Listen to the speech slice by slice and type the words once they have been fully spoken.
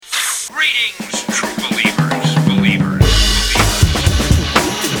Greetings, true believers.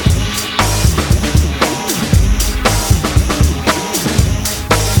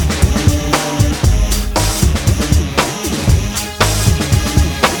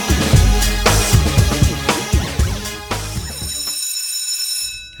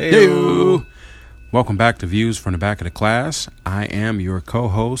 Hey, welcome back to Views from the Back of the Class. I am your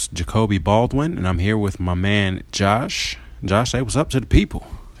co-host, Jacoby Baldwin, and I'm here with my man, Josh. Josh, say what's up to the people.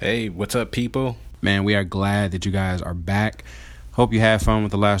 Hey, what's up, people? Man, we are glad that you guys are back. Hope you had fun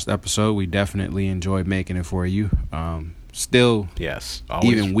with the last episode. We definitely enjoyed making it for you. Still, yes,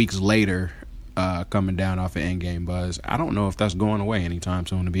 always. Even weeks later, coming down off of Endgame buzz. I don't know if that's going away anytime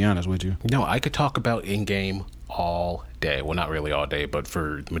soon, to be honest with you. No, I could talk about Endgame all day. Well, not really all day, but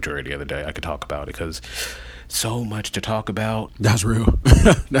for the majority of the day, I could talk about it because so much to talk about. That's real.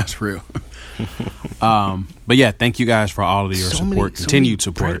 That's real. But yeah, thank you guys for all of your support, continued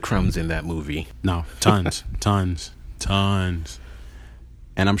support. Breadcrumbs in that movie. No, tons. And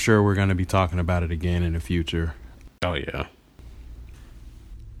I'm sure we're going to be talking about it again in the future. Oh, yeah.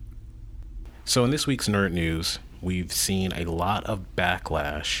 So in this week's Nerd News, we've seen a lot of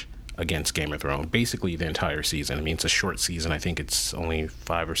backlash against Game of Thrones. Basically, the entire season. I mean, it's a short season. I think it's only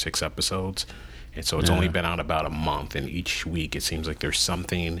 5 or 6 episodes. And so it's only been out about a month. And each week, it seems like there's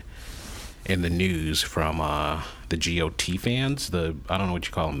something in the news from the GOT fans. I don't know what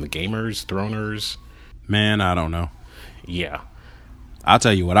you call them. The gamers, throners. Man, I don't know. Yeah. I'll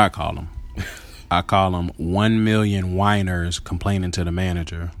tell you what I call them. I call them 1 million whiners complaining to the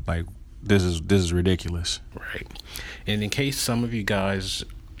manager. Like, this is ridiculous. Right. And in case some of you guys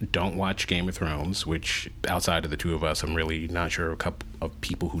don't watch Game of Thrones, which outside of the two of us, I'm really not sure a couple of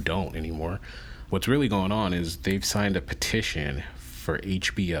people who don't anymore. What's really going on is they've signed a petition for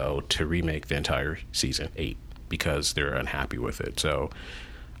HBO to remake the entire season 8 because they're unhappy with it. So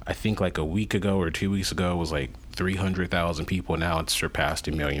I think like a week ago or 2 weeks ago was like 300,000 people. Now it's surpassed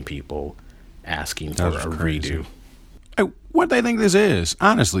 1 million people asking for a redo. Hey, what they think this is,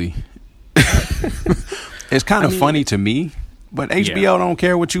 honestly. It's kind of funny to me, but HBO don't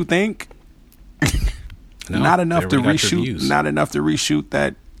care what you think. No, not enough to reshoot. Not enough to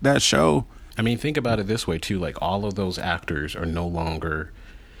reshoot that show. I mean, think about it this way too. Like all of those actors are no longer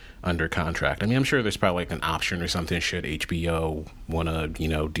under contract. I mean, I'm sure there's probably like an option or something should HBO want to,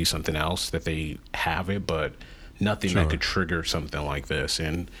 do something else that they have it, but nothing that could trigger something like this.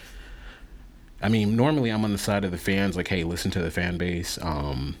 And I mean, normally I'm on the side of the fans, like, hey, listen to the fan base.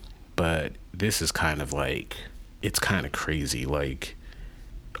 But this is kind of like, it's kind of crazy. Like,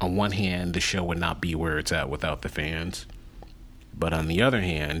 on one hand, the show would not be where it's at without the fans. But on the other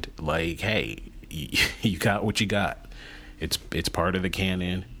hand, like, hey, you got what you got. It's part of the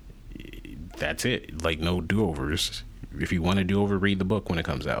canon. That's it. Like, no do-overs. If you want to do over, read the book when it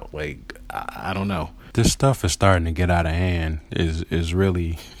comes out. Like, I don't know. This stuff is starting to get out of hand is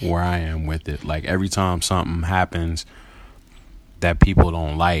really where I am with it. Like, every time something happens that people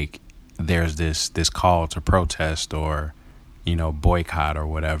don't like, there's this call to protest or, boycott or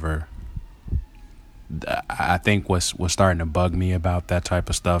whatever. I think what's starting to bug me about that type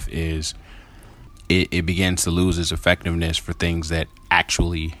of stuff is it begins to lose its effectiveness for things that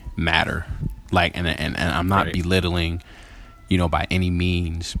actually matter. Like, and I'm not belittling, by any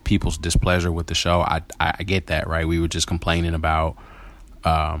means people's displeasure with the show. I get that, right? We were just complaining about,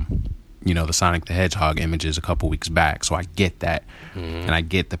 the Sonic the Hedgehog images a couple weeks back. So I get that. Mm-hmm. And I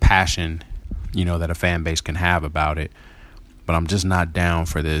get the passion, that a fan base can have about it. But I'm just not down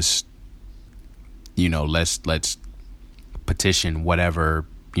for this, let's petition whatever,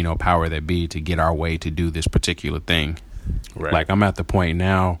 power that be to get our way to do this particular thing. Right. Like, I'm at the point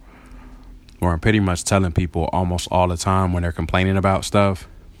now where I'm pretty much telling people almost all the time when they're complaining about stuff,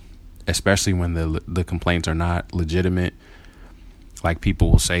 especially when the complaints are not legitimate. Like,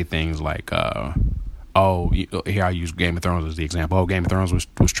 people will say things like, here I use Game of Thrones as the example. Oh, Game of Thrones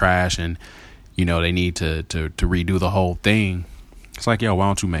was trash and, they need to redo the whole thing. It's like, yo, why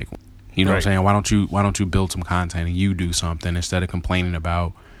don't you make one? You know what I'm saying? Why don't you build some content and you do something instead of complaining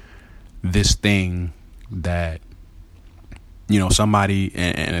about this thing that, somebody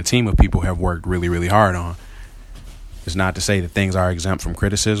and a team of people have worked really, really hard on. It's not to say that things are exempt from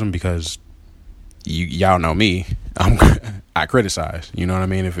criticism because y'all know me. I criticize. You know what I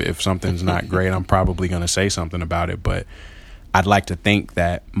mean? If something's not great, I'm probably going to say something about it. But I'd like to think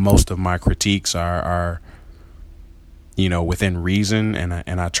that most of my critiques are within reason,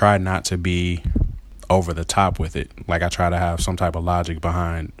 and I try not to be over the top with it. Like, I try to have some type of logic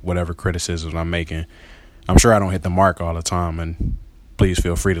behind whatever criticisms I'm making. I'm sure I don't hit the mark all the time, and please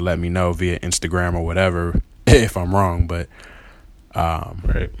feel free to let me know via Instagram or whatever if I'm wrong. But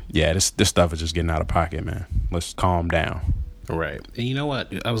Right. Yeah, this stuff is just getting out of pocket, man. Let's calm down. Right. And you know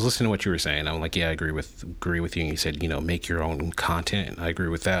what? I was listening to what you were saying. I'm like, yeah, I agree with you. And you said, make your own content. I agree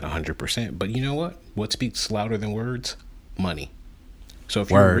with that 100%. But you know what? What speaks louder than words? Money. So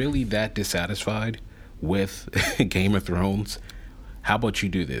if you're really that dissatisfied with Game of Thrones, how about you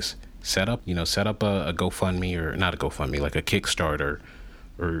do this? Set up a GoFundMe, or not a GoFundMe, like a Kickstarter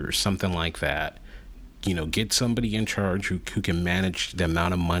or something like that. Get somebody in charge who can manage the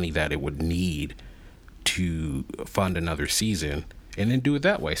amount of money that it would need to fund another season, and then do it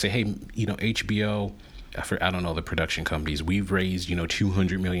that way. Say, hey, HBO, I don't know the production companies, we've raised,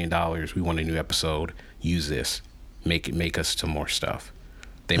 $200 million. We want a new episode. Use this. Make us some more stuff.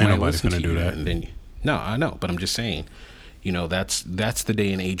 They might listen to you, that. And then, no, I know, but I'm just saying, that's the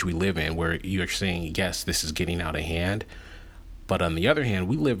day and age we live in, where you're saying, yes, this is getting out of hand. But on the other hand,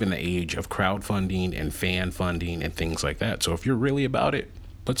 we live in the age of crowdfunding and fan funding and things like that. So if you're really about it,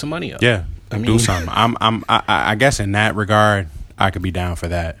 put some money up. Yeah, do something. I guess in that regard, I could be down for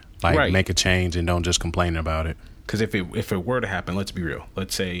that. Like, right. Make a change and don't just complain about it. Because if it were to happen, let's be real.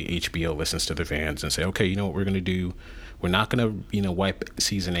 Let's say HBO listens to the fans and say, okay, you know what we're going to do? We're not going to wipe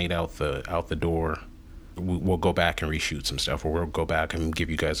season 8 out the door. We'll go back and reshoot some stuff, or we'll go back and give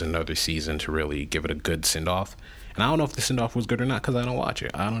you guys another season to really give it a good send off. And I don't know if the send off was good or not, because I don't watch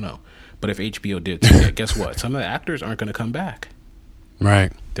it. I don't know. But if HBO did say that, guess what? Some of the actors aren't going to come back.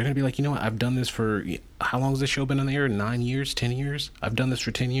 Right. They're going to be like, you know what? I've done this for, how long has this show been on the air? 9 years? 10 years? I've done this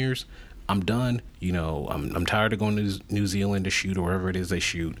for 10 years. I'm done. I'm tired of going to New Zealand to shoot, or wherever it is they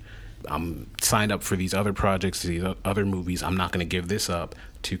shoot. I'm signed up for these other projects, these other movies. I'm not going to give this up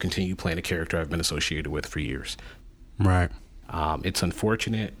to continue playing a character I've been associated with for years. Right. It's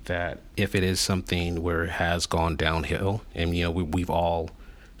unfortunate that if it is something where it has gone downhill, and we've all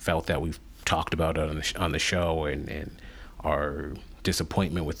felt that, we've talked about it on the show, and our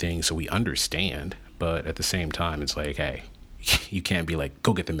disappointment with things, so we understand. But at the same time, it's like, hey, you can't be like,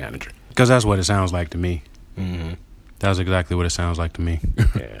 go get the manager, because that's what it sounds like to me. Mm-hmm. That's exactly what it sounds like to me.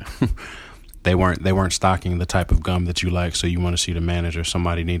 Yeah. They weren't stocking the type of gum that you like, so you want to see the manager.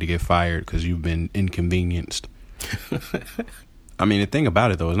 Somebody need to get fired because you've been inconvenienced. I mean, the thing about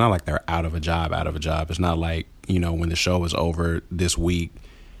it, though, it's not like they're out of a job. It's not like, when the show is over this week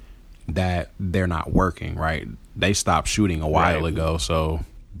that they're not working, right? They stopped shooting a while ago, so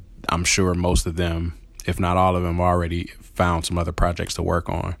I'm sure most of them, if not all of them, already found some other projects to work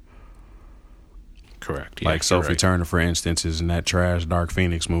on. Correct. Yeah, like Sophie Turner, for instance, is in that trash Dark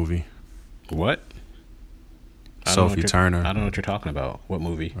Phoenix movie. What? Sophie Turner. I don't know what you're talking about. What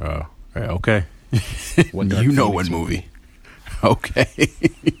movie? Oh, okay. What Dark Phoenix what movie? Okay.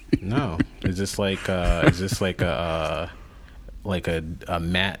 No. Is this like a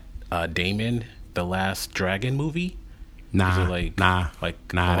Matt Damon The Last Dragon movie? Nah. Is it nah,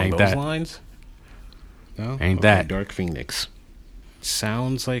 along ain't those that lines? No? Ain't okay, that. Dark Phoenix.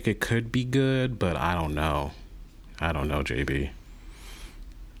 Sounds like it could be good, but I don't know. JB.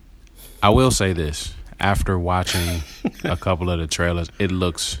 I will say this. After watching a couple of the trailers, it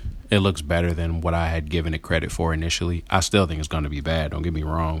looks better than what I had given it credit for initially. I still think it's going to be bad, don't get me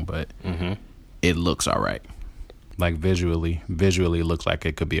wrong, but It looks all right. Like visually looks like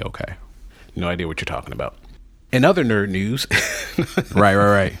it could be okay. No idea what you're talking about. In other nerd news.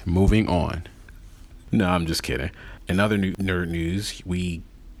 Right. Moving on. No, I'm just kidding. In other nerd news,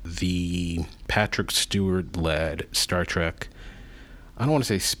 the Patrick Stewart-led Star Trek, I don't want to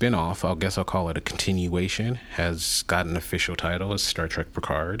say spin-off, I guess I'll call it a continuation, has got an official title as Star Trek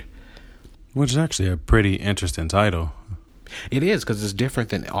Picard. Which is actually a pretty interesting title. It is, because it's different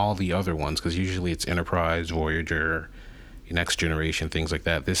than all the other ones, because usually it's Enterprise, Voyager, Next Generation, things like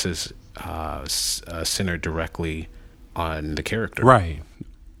that. This is centered directly on the character.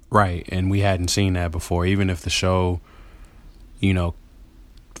 Right, and we hadn't seen that before. Even if the show,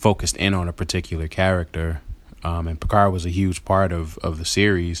 focused in on a particular character, and Picard was a huge part of the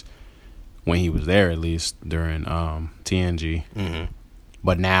series when he was there, at least during TNG. Mm-hmm.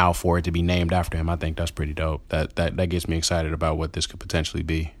 But now for it to be named after him, I think that's pretty dope. That gets me excited about what this could potentially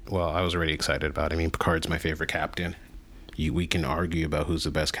be. Well, I was already excited about it. I mean, Picard's my favorite captain. We can argue about who's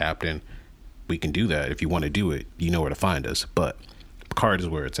the best captain. We can do that. If you want to do it, you know where to find us. But Picard is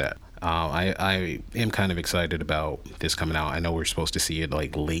where it's at. I am kind of excited about this coming out. I know we're supposed to see it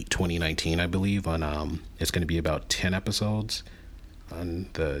like late 2019, I believe. It's going to be about 10 episodes on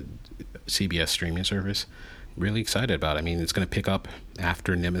the CBS streaming service. Really excited about it. I mean, it's going to pick up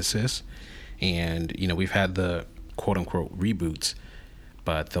after Nemesis, and we've had the quote unquote reboots,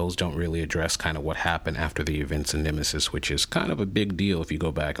 but those don't really address kind of what happened after the events in Nemesis, which is kind of a big deal if you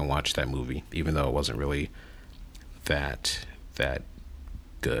go back and watch that movie, even though it wasn't really that that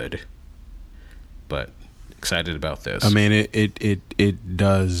good. But excited about this. I mean, it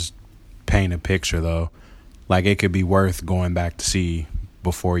does paint a picture, though. Like, it could be worth going back to see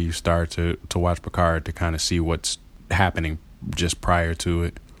before you start to watch Picard, to kind of see what's happening just prior to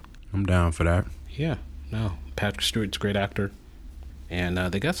it. I'm down for that. Yeah, no. Patrick Stewart's a great actor. And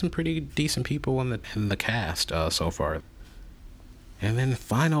they got some pretty decent people in the cast so far. And then the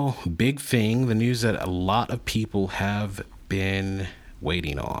final big thing, the news that a lot of people have been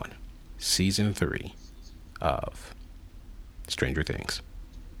waiting on. Season 3 of Stranger Things.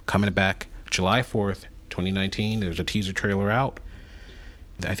 Coming back July 4th, 2019. There's a teaser trailer out.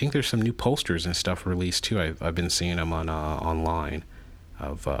 I think there's some new posters and stuff released too. I've been seeing them on online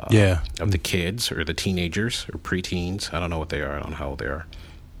of the kids or the teenagers or preteens. I don't know what they are. I don't know how old they are.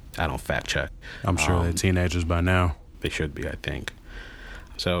 I don't fact check. I'm sure they're teenagers by now. They should be, I think.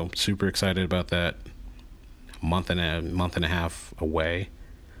 So super excited about that. Month and a half away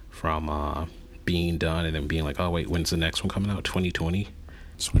from being done, and then being like, oh wait, when's the next one coming out? 2020.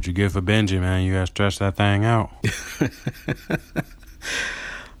 That's what you get for Benji, man. You gotta stretch that thing out.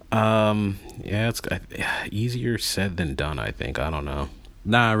 Yeah, it's easier said than done, I think. I don't know.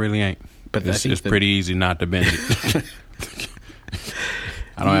 Nah, it really ain't. But it's pretty easy not to binge it.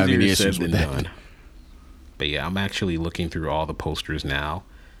 I don't have any issues with that. Done. But yeah, I'm actually looking through all the posters now,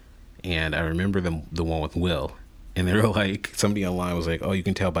 and I remember the one with Will, and they were like, somebody online was like, oh, you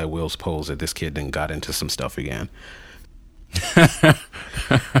can tell by Will's pose that this kid then got into some stuff again.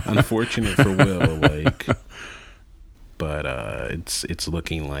 Unfortunate for Will, like, but it's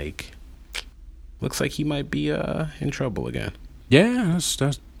looking like, looks like he might be in trouble again. Yeah,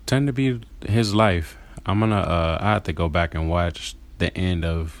 that's tend to be his life. I'm gonna I have to go back and watch the end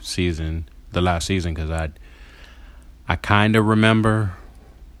of the last season, because I kind of remember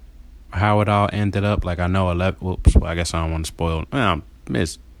how it all ended up. Like, I know 11. Whoops, I guess I don't want to spoil. Well,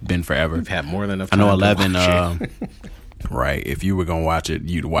 it's been forever. We've had more than enough I time. know 11. To watch it. Right. If you were gonna watch it,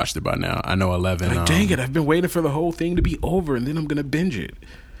 you'd watched it by now. I know 11. Like, dang it! I've been waiting for the whole thing to be over, and then I'm gonna binge it.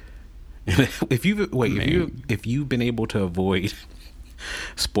 if you've been able to avoid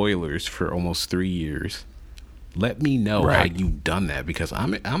spoilers for almost 3 years, let me know how you've done that, because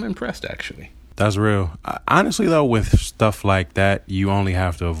I'm impressed, actually. That's real. Honestly, though, with stuff like that, you only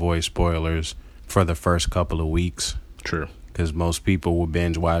have to avoid spoilers for the first couple of weeks. True. Because most people will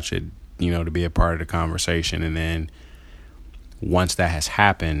binge watch it, to be a part of the conversation, and then once that has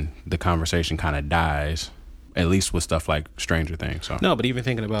happened, the conversation kind of dies. At least with stuff like Stranger Things. So. No, but even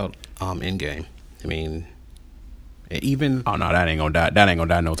thinking about Endgame, I mean, even oh no, that ain't gonna die. That ain't gonna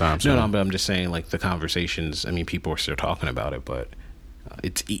die no time soon. No, but I'm just saying, like, the conversations. I mean, people are still talking about it, but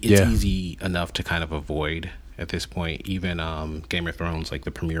it's easy enough to kind of avoid at this point. Even Game of Thrones, like,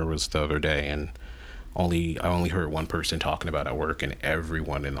 the premiere was the other day, and I only heard one person talking about it at work, and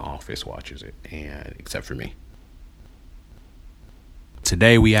everyone in the office watches it, and except for me.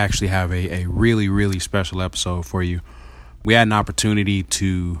 Today we actually have a really, really special episode for you. We had an opportunity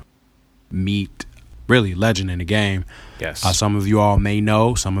to meet really legend in the game. Yes. Some of you all may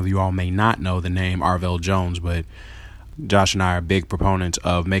know, some of you all may not know the name Arvell Jones, but Josh and I are big proponents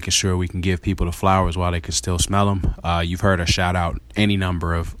of making sure we can give people the flowers while they can still smell them. You've heard us shout out any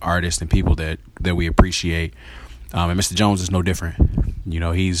number of artists and people that we appreciate. And Mr. Jones is no different.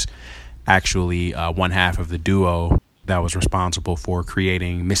 He's actually one half of the duo that was responsible for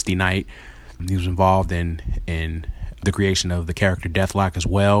creating Misty Knight. He was involved in the creation of the character Deathlock as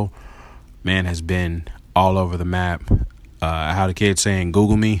well. Man has been all over the map. How the kids saying,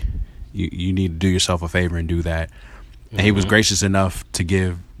 Google me. You need to do yourself a favor and do that. And he was gracious enough to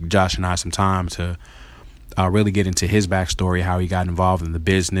give Josh and I some time to really get into his backstory, how he got involved in the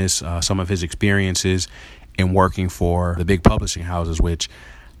business, some of his experiences in working for the big publishing houses, which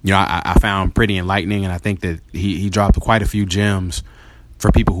I found pretty enlightening, and I think that he dropped quite a few gems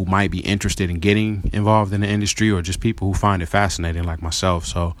for people who might be interested in getting involved in the industry, or just people who find it fascinating like myself.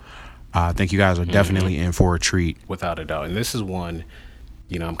 So I think you guys are definitely in for a treat. Without a doubt. And this is one,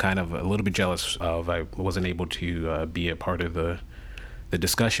 I'm kind of a little bit jealous of. I wasn't able to be a part of the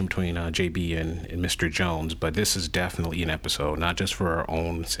discussion between JB and Mr. Jones, but this is definitely an episode, not just for our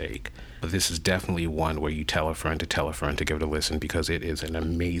own sake, but this is definitely one where you tell a friend to give it a listen, because it is an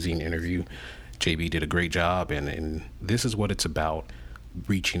amazing interview. JB did a great job, and this is what it's about,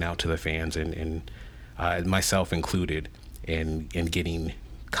 reaching out to the fans and myself included, and getting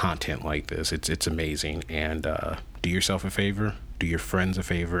content like this. It's amazing. And do yourself a favor, do your friends a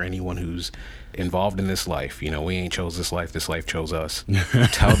favor, anyone who's involved in this life. We ain't chose this life chose us.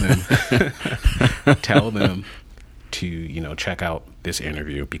 Tell them to, you know, check out this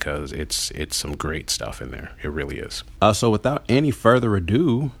interview because it's some great stuff in there. It really is. So without any further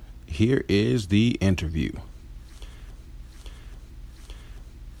ado, here is the interview.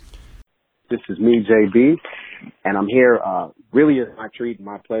 This is me, JB, and I'm here. Really, it's my treat and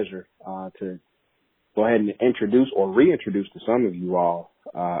my pleasure to go ahead and introduce or reintroduce to some of you all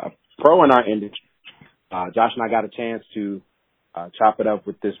a pro in our industry. Josh and I got a chance to chop it up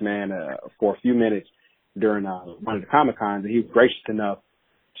with this man for a few minutes during one of the Comic-Cons, and he was gracious enough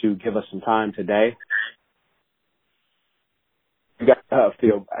to give us some time today. You guys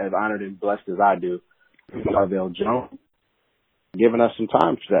feel as honored and blessed as I do. Marvell Jones giving us some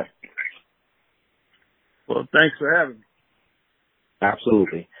time today. Well, thanks for having me.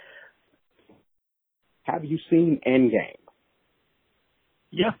 Absolutely. Have you seen Endgame?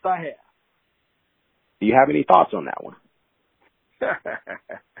 Yes, I have. Do you have any thoughts on that one?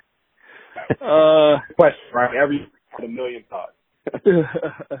 Question, right? Every a million thoughts.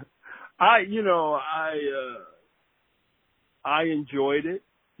 I enjoyed it.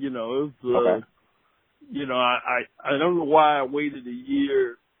 You know, it was, okay. You know, I don't know why I waited a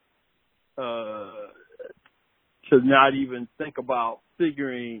year, to not even think about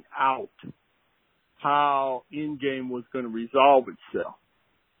figuring out how Endgame was going to resolve itself.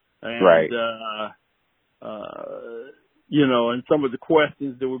 And, right. You know, and some of the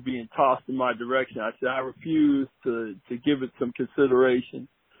questions that were being tossed in my direction, I said I refuse to give it some consideration.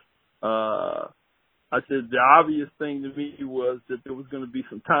 I said the obvious thing to me was that there was going to be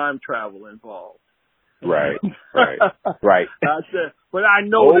some time travel involved. Right. I said, but I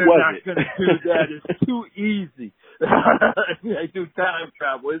know they're not going to do that. It's too easy. They do time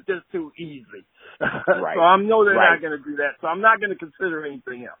travel. It's just too easy. Right. So I know they're not going to do that. So I'm not going to consider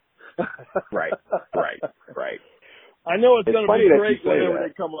anything else. Right. I know it's going to be great whatever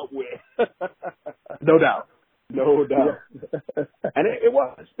they come up with. No doubt. And it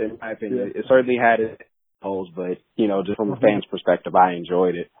was, in my opinion. It certainly had its holes, but, you know, just from a fan's perspective, I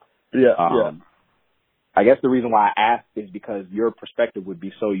enjoyed it. Yeah. I guess the reason why I asked is because your perspective would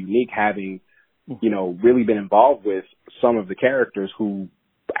be so unique, having, you know, really been involved with some of the characters who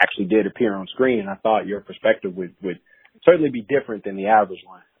actually did appear on screen. And I thought your perspective would certainly be different than the average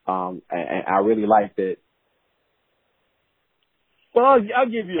one. And I really liked it. Well, I'll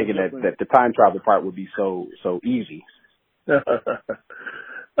give you thinking that the time travel part would be so easy. You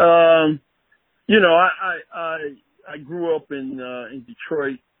know, I grew up in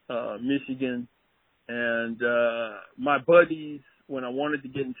Detroit, Michigan, and my buddies, when I wanted to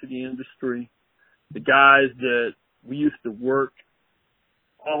get into the industry, the guys that we used to work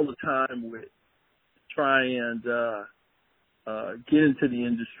all the time with, try and get into the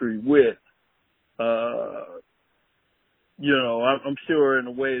industry with, you know, I'm sure in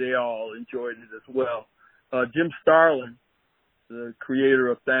a way they all enjoyed it as well. Jim Starlin, the creator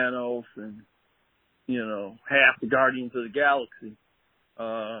of Thanos and, you know, half the Guardians of the Galaxy,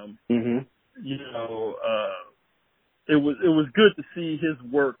 you know, it was good to see his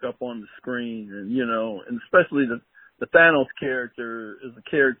work up on the screen, and, you know, and especially the Thanos character is a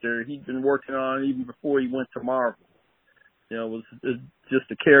character he'd been working on even before he went to Marvel. You know, it was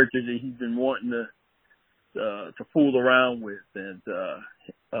just a character that he'd been wanting to fool around with, and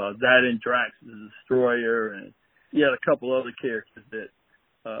that and Drax the Destroyer, and he had a couple other characters that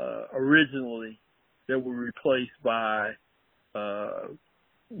originally that were replaced by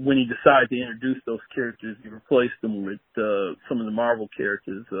when he decided to introduce those characters, he replaced them with some of the Marvel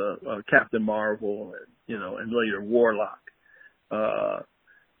characters, Captain Marvel, and, you know, and later Warlock. And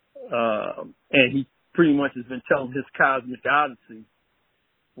he pretty much has been telling his cosmic odyssey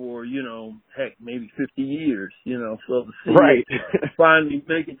for, you know, heck, maybe 50 years, you know, so to see it finally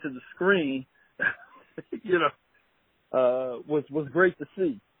make it to the screen, you know, was great to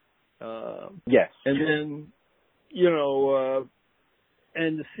see. Yes. And then, you know,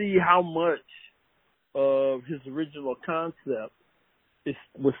 and to see how much of his original concept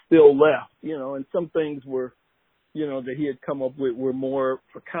was still left, you know, and some things were, you know, that he had come up with were more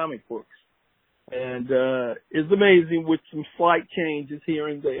for comic books. And it's amazing with some slight changes here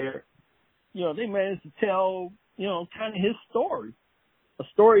and there. You know, they managed to tell, you know, kind of his story. A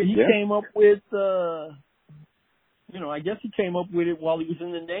story he came up with, you know, I guess he came up with it while he was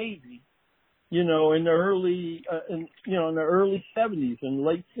in the Navy, you know, in the early, in the early 70s and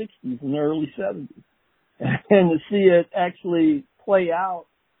late 60s and early 70s. And to see it actually play out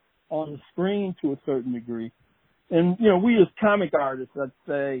on the screen to a certain degree. And, you know, we as comic artists, I'd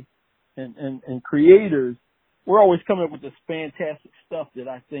say, and creators, we're always coming up with this fantastic stuff that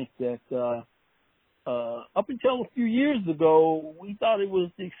I think that up until a few years ago, we thought it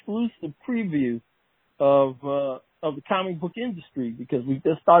was the exclusive preview of of the comic book industry, because we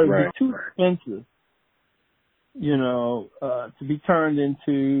just thought it was too expensive, to be turned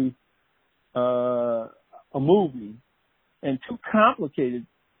into a movie, and too complicated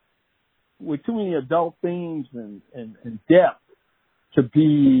with too many adult themes and depth to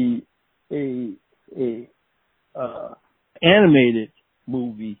be a animated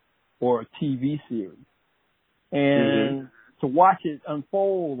movie or a TV series. And to watch it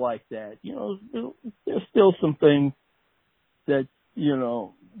unfold like that, there's still some things that,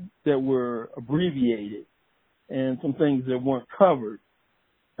 that were abbreviated and some things that weren't covered,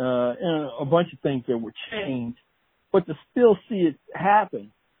 and a bunch of things that were changed, but to still see it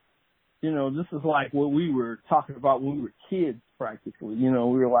happen, this is like what we were talking about when we were kids practically. We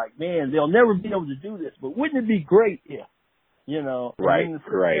were like, man, they'll never be able to do this, but wouldn't it be great if, right, and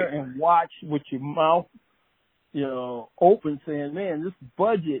sit there and watch with your mouth, open, saying, man, this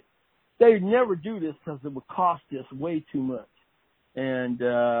budget, they'd never do this because it would cost us way too much. And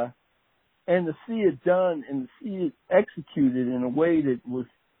to see it done and to see it executed in a way that was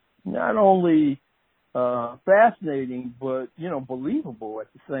not only fascinating, but, believable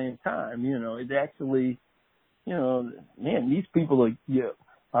at the same time. It actually, man, these people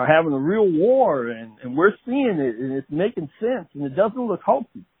are having a real war, and we're seeing it, and it's making sense, and it doesn't look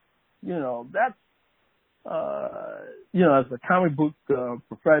hokey. That's, as a comic book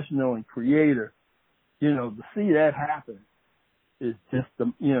professional and creator, to see that happen is just,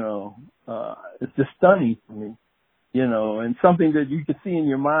 it's just stunning for me, and something that you could see in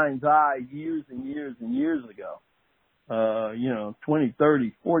your mind's eye years and years and years ago. 20,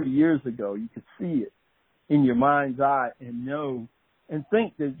 30, 40 years ago, you could see it in your mind's eye and know and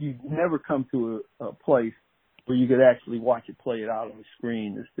think that you'd never come to a place where you could actually watch it play it out on the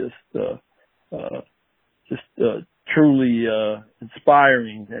screen. It's just truly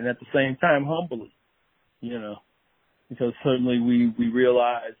inspiring, and at the same time humbling, because certainly we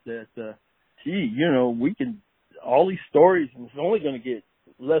realize that, we can, all these stories, and it's only going to get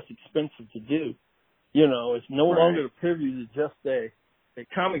less expensive to do. It's no longer the privilege of just a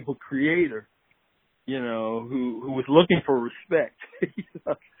comic book creator, who was looking for respect.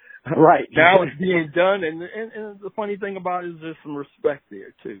 Right. Now it's being done, and the funny thing about it is there's some respect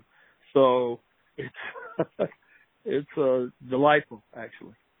there too. So it's delightful,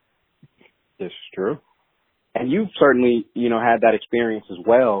 actually. This is true. And you've certainly, had that experience as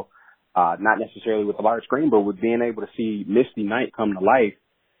well, not necessarily with the large screen, but with being able to see Misty Knight come to life.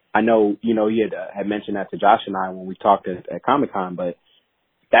 I know, you had mentioned that to Josh and I when we talked at Comic-Con, but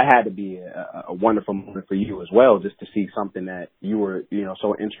that had to be a wonderful moment for you as well, just to see something that you were,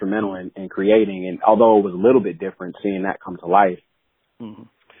 so instrumental in creating. And although it was a little bit different, seeing that come to life. Mm-hmm.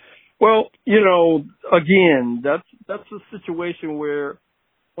 Well, again, that's a situation where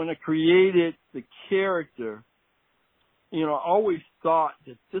when I created the character, I always thought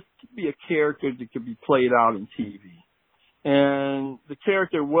that this could be a character that could be played out in TV. And the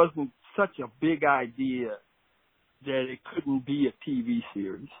character wasn't such a big idea that it couldn't be a TV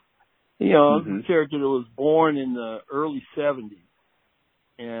series. The character that was born in the early 70s.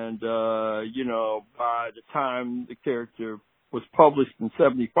 And, by the time the character was published in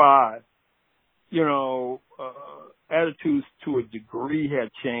 75, attitudes to a degree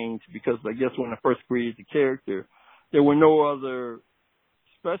had changed, because I guess when I first created the character, there were no other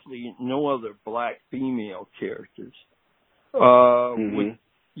black female characters. With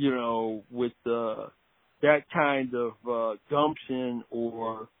that kind of gumption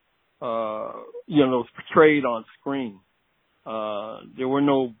or was portrayed on screen. There were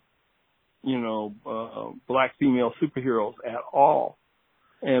no black female superheroes at all.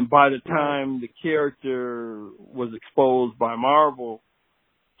 And by the time the character was exposed by Marvel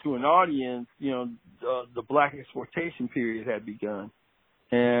to an audience, the black exploitation period had begun.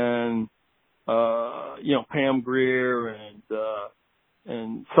 And, Pam Grier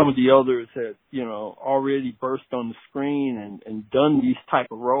and some of the others had, already burst on the screen and done these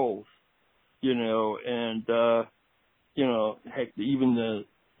type of roles, heck, even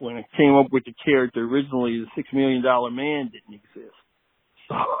when I came up with the character originally, the $6 Million Man didn't exist.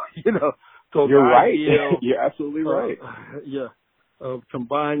 So you're right. You're absolutely right. Of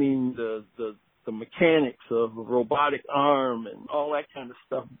combining the mechanics of a robotic arm and all that kind of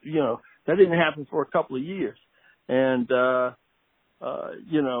stuff, that didn't happen for a couple of years. And,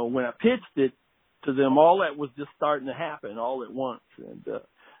 when I pitched it to them, all that was just starting to happen all at once. And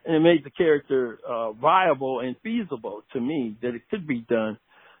it made the character, viable and feasible to me that it could be done.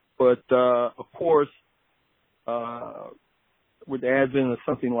 But, of course, with the advent of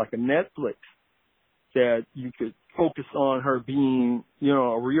something like a Netflix, that you could focus on her being, you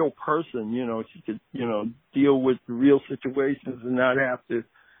know, a real person. You know, she could, you know, deal with real situations and not have to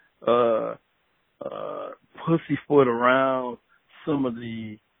pussyfoot around some of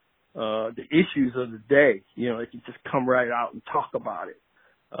the issues of the day. You know, they could just come right out and talk about it.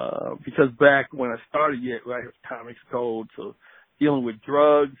 Because back when I started, I have comics code, so dealing with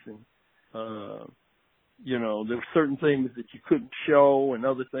drugs and, you know, there were certain things that you couldn't show and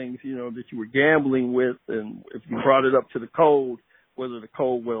other things, you know, that you were gambling with. And if you brought it up to the code, whether the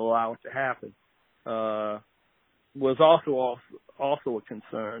code would allow it to happen, was also a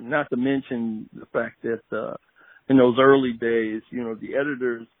concern. Not to mention the fact that, in those early days, you know, the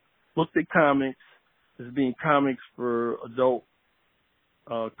editors looked at comics as being comics for adult,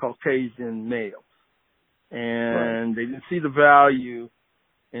 Caucasian males. And they didn't see the value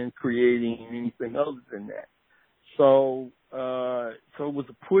in creating anything other than that. So it was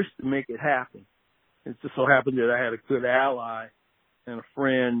a push to make it happen. It just so happened that I had a good ally and a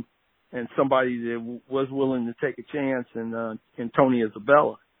friend and somebody that was willing to take a chance in Tony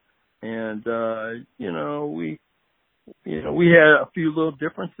Isabella. And, we had a few little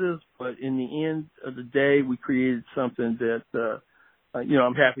differences, but in the end of the day, we created something that,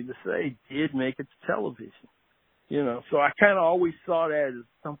 I'm happy to say did make it to television. You know, so I kind of always saw that as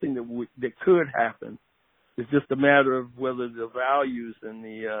something that could happen. It's just a matter of whether the values and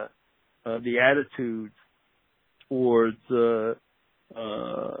the attitudes towards a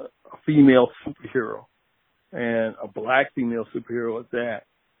female superhero and a black female superhero at that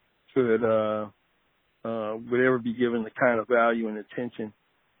would ever be given the kind of value and attention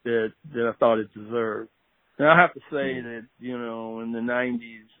that I thought it deserved. And I have to say that, you know, in the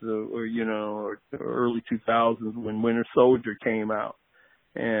 90s or early 2000s when Winter Soldier came out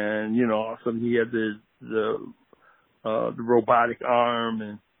and, you know, all of a sudden he had the robotic arm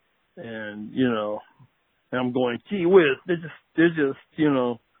and, you know, and I'm going, gee whiz, they're just, you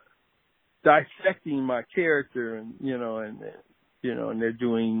know, dissecting my character and, you know, and they're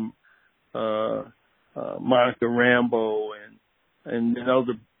doing, Monica Rambeau and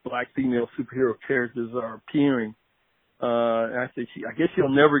other black female superhero characters are appearing. And I said, I guess she'll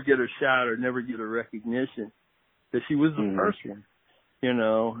never get her shot or never get her recognition. That she was the first one, you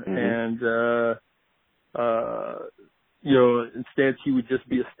know, and, you know, instead she would just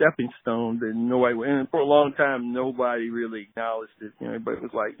be a stepping stone that nobody, and for a long time, nobody really acknowledged it. You know, everybody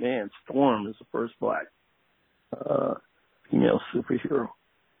was like, man, Storm is the first black, female superhero.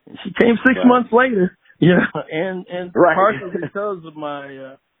 And she came 6 months later, you know, and partially because of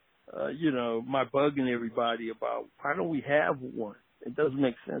my, my bugging everybody about why don't we have one? It doesn't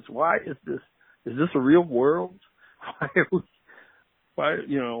make sense. Why is this a real world? Why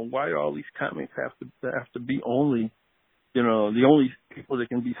do all these comics have to be only, you know, the only people that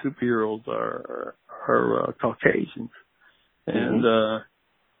can be superheroes are Caucasians. And,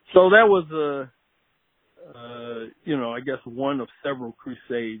 so that was I guess one of several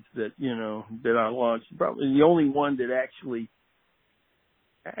crusades that, you know, that I launched. Probably the only one that actually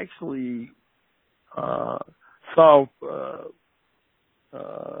saw,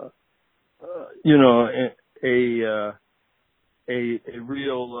 a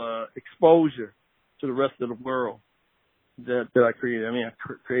real exposure to the rest of the world that I created. I mean, I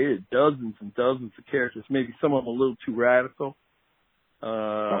created dozens and dozens of characters. Maybe some of them a little too radical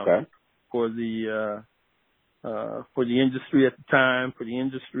for the industry at the time, for the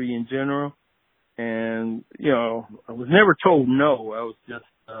industry in general. And, you know, I was never told no. I was just,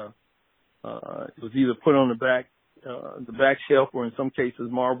 it was either put on the back shelf, or in some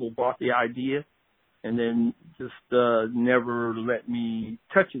cases Marvel bought the idea and then just, never let me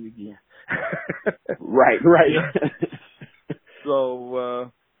touch it again. Right.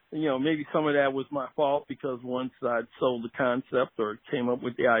 So, maybe some of that was my fault, because once I'd sold the concept or came up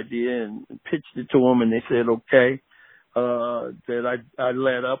with the idea and pitched it to them and they said, okay, that I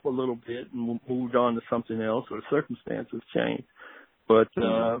let up a little bit and moved on to something else, or circumstances changed. But,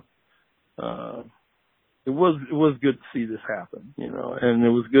 it was good to see this happen, you know, and it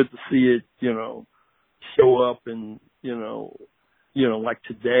was good to see it, you know, show up and, you know, like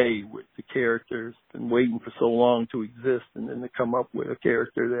today with the characters, been waiting for so long to exist, and then to come up with a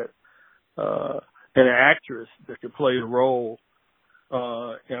character that, and an actress that could play the role,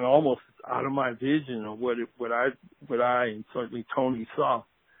 and almost out of my vision of what I and certainly Tony saw,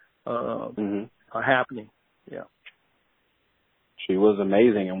 happening. Yeah. She was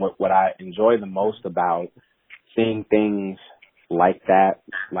amazing. And what I enjoy the most about seeing things like that,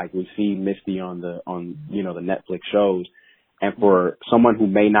 like we see Misty on the Netflix shows, and for someone who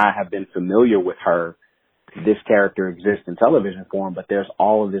may not have been familiar with her this character exists in television form, but there's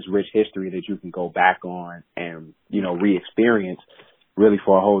all of this rich history that you can go back on and, you know, re-experience really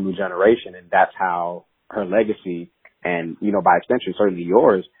for a whole new generation. And that's how her legacy and, you know, by extension, certainly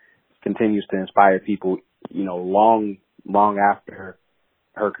yours, continues to inspire people, you know, long after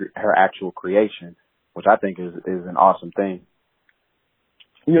her actual creation, which I think is an awesome thing.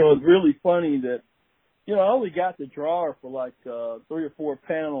 You know, it's really funny that, you know, I only got to draw her for like 3 or 4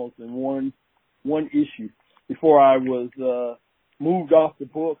 panels in one issue before I was moved off the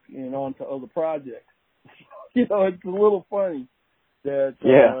book and on to other projects. You know, it's a little funny that,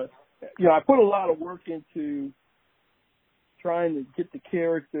 you know, I put a lot of work into trying to get the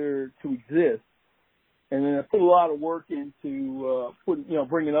character to exist. And then I put a lot of work into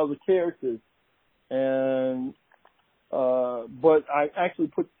bringing other characters. And but I actually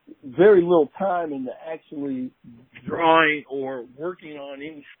put very little time into actually drawing or working on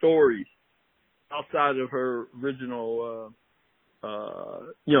any stories outside of her original,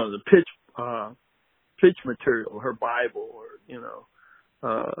 the pitch material, her Bible, or, you know,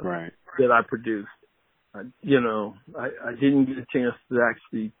 right. that I produced. I didn't get a chance to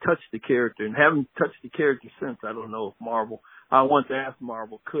actually touch the character, and haven't touched the character since. I don't know if Marvel. I once asked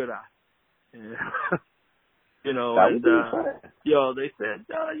Marvel, could I? And, you know, and you know, they said,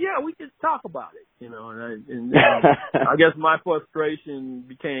 yeah, we could talk about it. You know, and I guess my frustration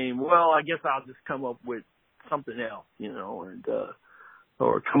became, well, I guess I'll just come up with something else, you know, and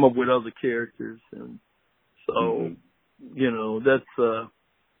or come up with other characters, and so you know, that's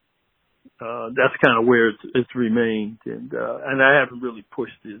kind of where it's remained, and I haven't really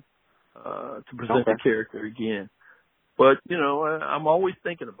pushed it to present the character again. But you know, I'm always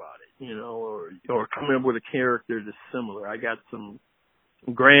thinking about it, you know, or coming up with a character that's similar. I got some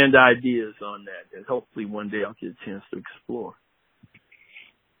grand ideas on that hopefully one day I'll get a chance to explore.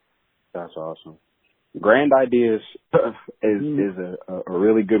 That's awesome. Grand ideas is a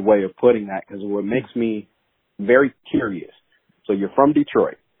really good way of putting that, because what makes me very curious. So you're from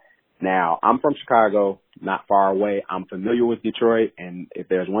Detroit. Now, I'm from Chicago, not far away. I'm familiar with Detroit, and if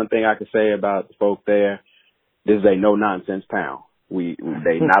there's one thing I could say about the folk there, this is a no-nonsense town. They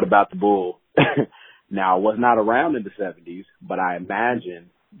not about the bull. Now, I was not around in the 70s, but I imagine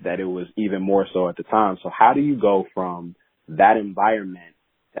that it was even more so at the time. So how do you go from that environment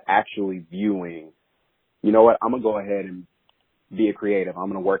to actually viewing, you know what, I'm going to go ahead and be a creative. I'm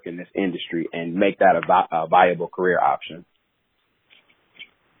going to work in this industry and make that a viable career option?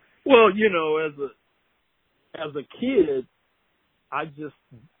 Well, you know, as a kid, I just,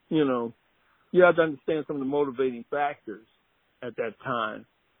 you know, you have to understand some of the motivating factors at that time.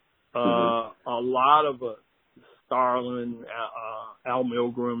 A lot of us, Starlin, Al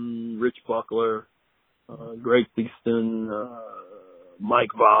Milgram, Rich Buckler, Greg Theakston,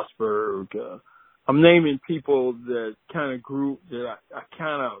 Mike Vosberg. I'm naming people that kind of grew, that I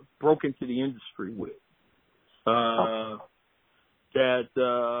kind of broke into the industry with. That,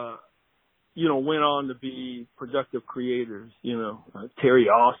 you know, went on to be productive creators, you know, Terry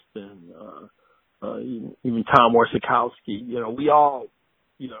Austin, even Tom Warzikowski. You know, we all,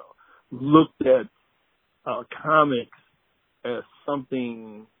 you know, looked at comics as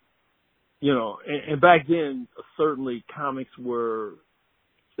something, you know, and back then, certainly comics were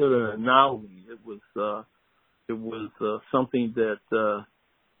still an anomaly. It was something that,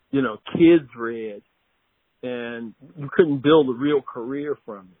 you know, kids read, and you couldn't build a real career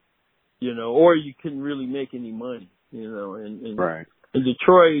from it, you know, or you couldn't really make any money, you know. And right. In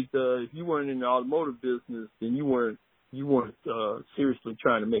Detroit, if you weren't in the automotive business, then you weren't seriously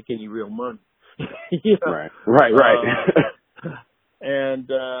trying to make any real money. You know? Right. And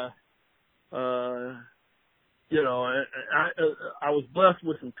you know, I was blessed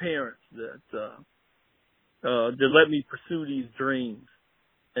with some parents that let me pursue these dreams.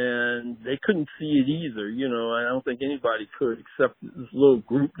 And they couldn't see it either, you know. I don't think anybody could, except this little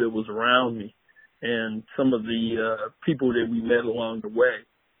group that was around me and some of the people that we met along the way.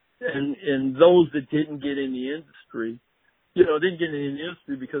 And those that didn't get in the industry, you know, didn't get in the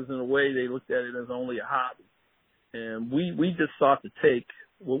industry because in a way they looked at it as only a hobby. And we just sought to take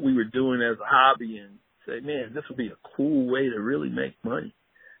what we were doing as a hobby and say, man, this would be a cool way to really make money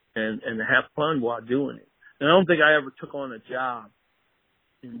and to have fun while doing it. And I don't think I ever took on a job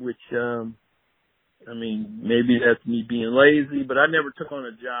in which, I mean, maybe that's me being lazy, but I never took on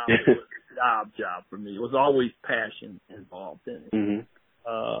a job that was a job for me. It was always passion involved in it. Mm-hmm.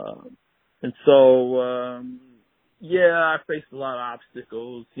 And so, yeah, I faced a lot of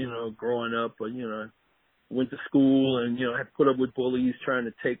obstacles, you know, growing up, but, you know, went to school and, you know, had to put up with bullies trying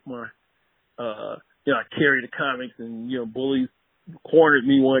to take my, you know, I carried the comics and, you know, bullies cornered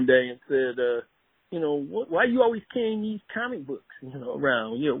me one day and said, why are you always carrying these comic books,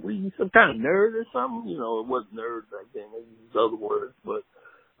 around? Were you some kind of nerd or something? It wasn't nerd back then. They used other words, but,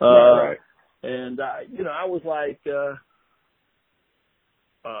 right. And, I was like, cause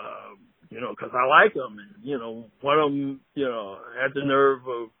I like them. And, one of them, had the nerve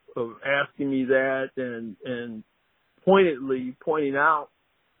of asking me that and pointedly pointing out,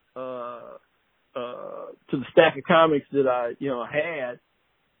 to the stack of comics that I, had,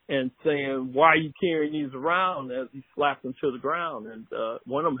 and saying, why are you carrying these around, as he slapped them to the ground. And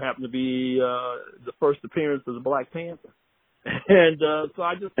one of them happened to be the first appearance of the Black Panther. And so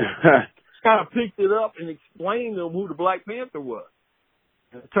I just kind of picked it up and explained to them who the Black Panther was.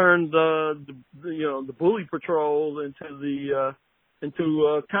 And turned the bully patrol into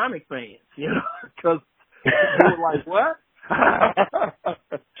comic fans, because they were like, what?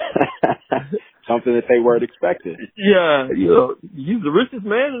 Something that they weren't expecting. Yeah, he's the richest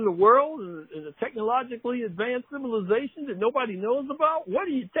man in the world in a technologically advanced civilization that nobody knows about. What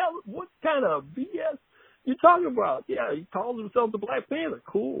kind of BS you talking about? Yeah, he calls himself the Black Panther.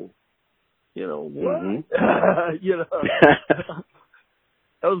 Cool. What? Mm-hmm.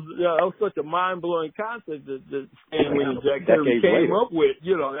 That was such a mind-blowing concept that Stan Lee and Jack Kirby came up with.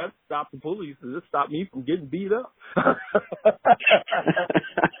 That stopped the police and it stopped me from getting beat up.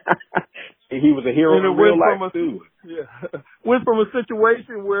 He was a hero in real life too. Yeah, went from a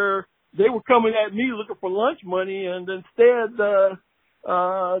situation where they were coming at me looking for lunch money, and instead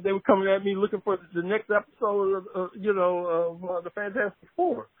they were coming at me looking for the next episode of the Fantastic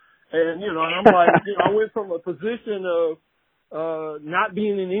Four. And and I'm like, I went from a position of not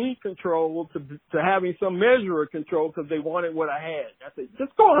being in any control to having some measure of control because they wanted what I had. I said,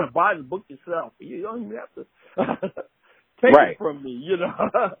 just go on and buy the book yourself. You don't even have to take it from me,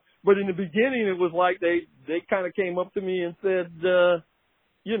 But in the beginning, it was like they kind of came up to me and said,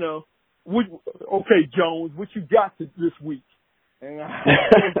 okay, Jones, what you got this week? And I was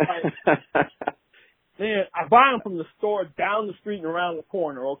like, man, I buy them from the store down the street and around the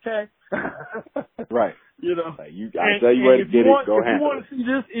corner, okay? Right. I tell you where to get it, go if handle it. you want to see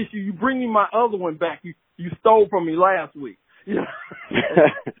this issue, you bring me my other one back. You stole from me last week.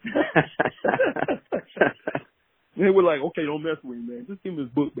 They were like, okay, don't mess with me, man. Just give me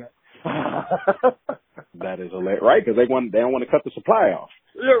this book back. That is hilarious, right? Because they don't want to cut the supply off.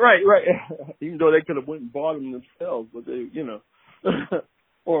 Yeah, right. Even though they could have went and bought them themselves, but they,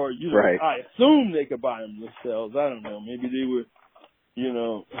 or right. I assume they could buy them themselves. I don't know. Maybe they were,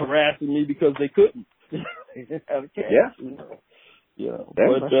 harassing me because they couldn't. They didn't have cash. Yeah.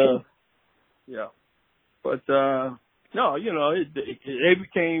 But no, they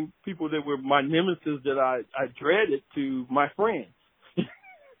became people that were my nemesis that I dreaded to my friends.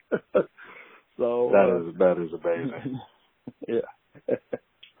 So that is amazing. Yeah.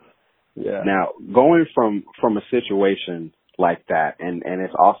 Yeah. Now, going from a situation like that, and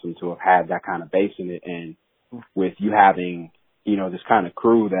it's awesome to have had that kind of base in it, and with you having, this kind of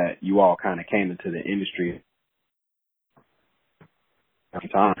crew that you all kind of came into the industry at the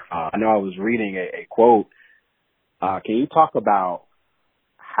time. I know I was reading a quote. Can you talk about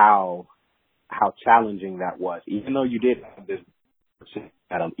how challenging that was, even though you did have this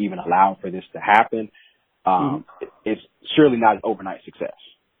that even allowed for this to happen? It's surely not an overnight success.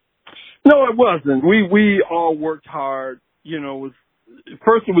 No, it wasn't. We all worked hard.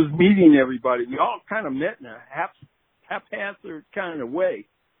 First it was meeting everybody. We all kind of met in a haphazard kind of way,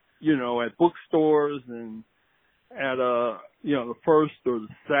 at bookstores and at the first or the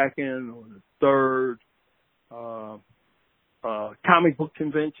second or the third comic book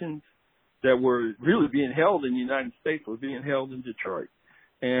conventions that were really being held in the United States were being held in Detroit.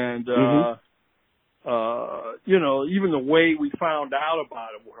 And even the way we found out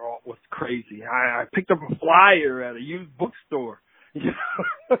about it was crazy. I picked up a flyer at a used bookstore.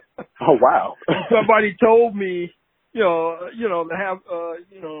 Oh wow! Somebody told me, to have,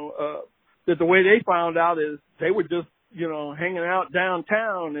 that the way they found out is they were just, hanging out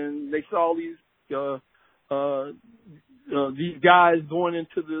downtown and they saw these guys going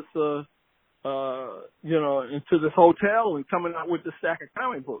into this, into this hotel and coming out with a stack of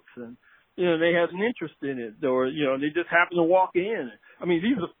comic books, and they had an interest in it, or they just happened to walk in.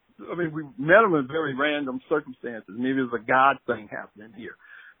 We met them in very random circumstances. Maybe there's a God thing happening here.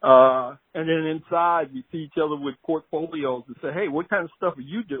 And then inside we see each other with portfolios and say, hey, what kind of stuff are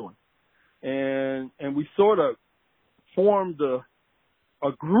you doing? And we sort of formed a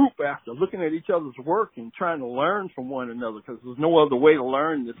group after looking at each other's work and trying to learn from one another, because there's no other way to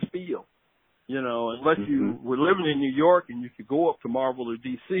learn this field. Unless you were living in New York and you could go up to Marvel or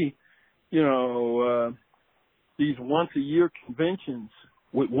DC, these once a year conventions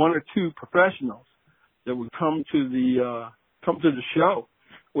with one or two professionals that would come to the show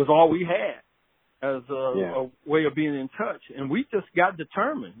was all we had as a way of being in touch. And we just got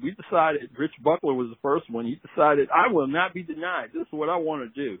determined. We decided, Rich Buckler was the first one. He decided, I will not be denied. This is what I want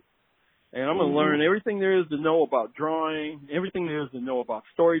to do. And I'm going to learn everything there is to know about drawing, everything there is to know about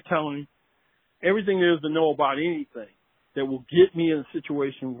storytelling, everything there is to know about anything that will get me in a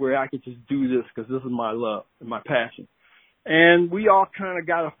situation where I could just do this because this is my love and my passion. And we all kind of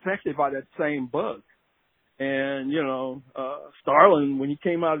got affected by that same bug. And, Starlin, when he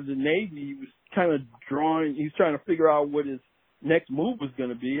came out of the Navy, he was kind of he was trying to figure out what his next move was going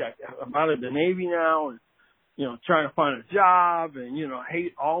to be. I'm out of the Navy now and, trying to find a job and,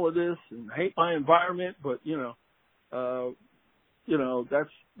 hate all of this and hate my environment. But,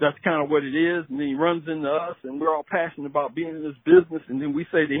 that's kind of what it is. And then he runs into us and we're all passionate about being in this business. And then we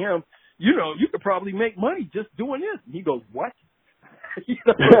say to him, you could probably make money just doing this. And he goes, what?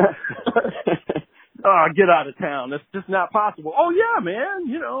 Get out of town. That's just not possible. Oh yeah, man.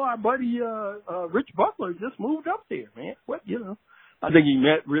 Our buddy, Rich Buckler just moved up there, man. What, I think he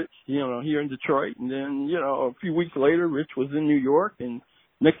met Rich, here in Detroit. And then, a few weeks later, Rich was in New York. And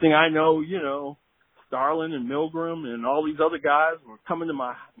next thing I know, Starlin and Milgram and all these other guys were coming to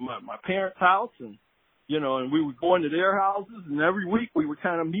my parents' house and, and we would go into their houses and every week we were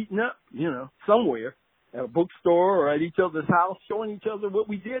kind of meeting up, somewhere at a bookstore or at each other's house, showing each other what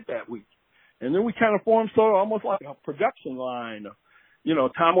we did that week. And then we kind of formed sort of almost like a production line.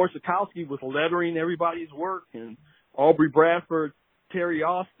 Tom Orzechowski was lettering everybody's work and Aubrey Bradford, Terry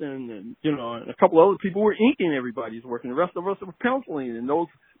Austin, and a couple other people were inking everybody's work and the rest of us were penciling and those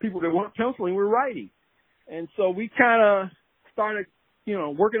people that weren't penciling were writing. And so we kind of started,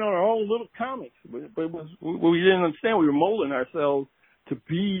 working on our own little comics. But it was, we didn't understand we were molding ourselves to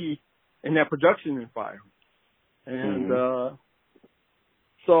be in that production environment. And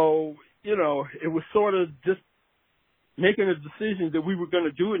so, it was sort of just making a decision that we were going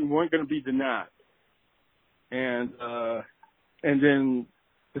to do it and weren't going to be denied. And then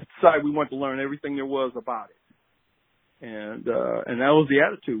decided we wanted to learn everything there was about it. And that was the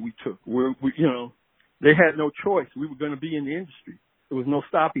attitude we took. We they had no choice. We were going to be in the industry. There was no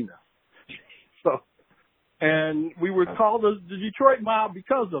stopping us. So, and we were called the Detroit Mob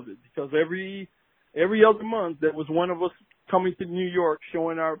because of it. Because every other month there was one of us coming to New York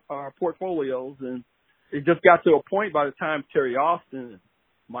showing our portfolios, and it just got to a point by the time Terry Austin and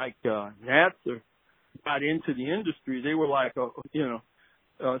Mike Natzer got into the industry, they were like, so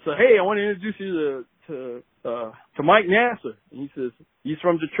hey, I want to introduce you to Mike Natzer. And he says, he's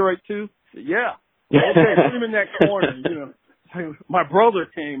from Detroit too? I said, yeah. Okay, put him in that corner. My brother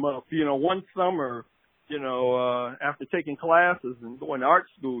came up, one summer, after taking classes and going to art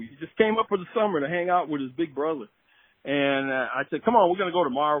school. He just came up for the summer to hang out with his big brother. And I said, come on, we're going to go to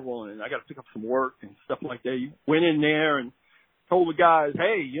Marvel, and I got to pick up some work and stuff like that. He went in there and told the guys,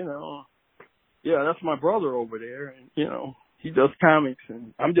 hey, yeah, that's my brother over there, and, he does comics,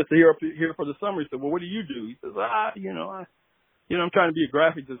 and I'm just here for the summer. He said, well, what do you do? He says, I'm trying to be a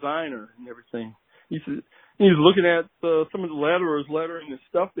graphic designer and everything. He said, he was looking at some of the letterers lettering and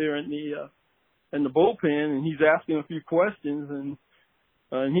stuff there in the bullpen, and he's asking a few questions, and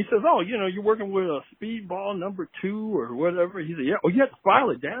he says, oh, you're working with a Speedball number 2 or whatever. He said, yeah. Oh, you have to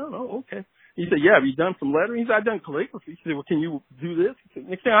file it down? Oh, okay. He said, yeah, have you done some lettering? He said, I've done calligraphy. He said, well, can you do this? He said,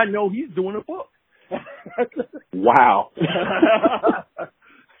 next thing I know, he's doing a book. Wow. I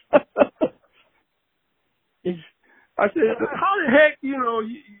said, how the heck, you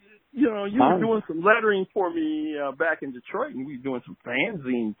were doing some lettering for me back in Detroit, and we were doing some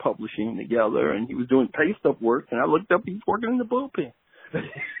fanzine publishing together, and he was doing paste-up work, and I looked up, he's working in the bullpen.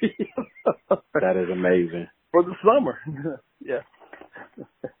 That is amazing. For the summer. Yeah.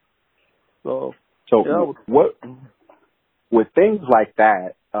 So yeah, what, with things like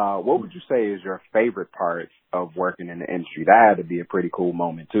that, what would you say is your favorite part of working in the industry? That had to be a pretty cool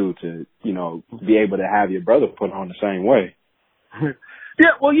moment too, to, be able to have your brother put on the same way.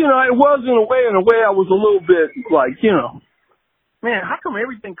 Yeah, well, it was in a way I was a little bit like, man, how come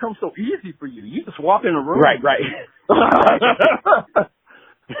everything comes so easy for you? You just walk in a room. Right.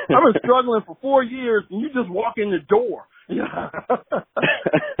 I've been struggling for 4 years, and you just walk in the door.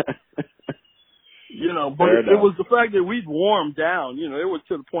 But it was the fact that we'd warmed down. It was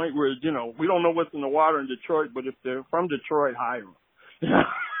to the point where, we don't know what's in the water in Detroit, but if they're from Detroit, hire them.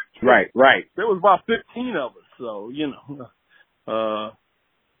 Right. There was about 15 of us, so, we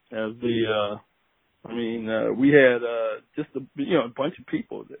had just a bunch of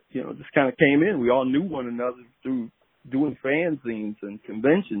people that, just kind of came in. We all knew one another through doing fanzines and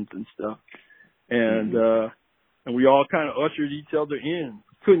conventions and stuff. And we all kind of ushered each other in.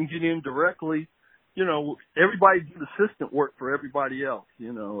 Couldn't get in directly, you know, everybody did assistant work for everybody else.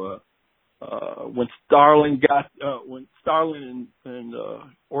 You know, when Starlin and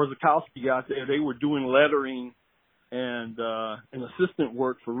Orzechowski got there, they were doing lettering and assistant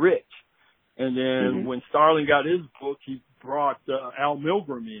work for Rich. And then when Starlin got his book, he brought Al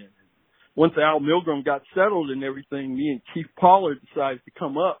Milgram in. Once Al Milgram got settled and everything, me and Keith Pollard decided to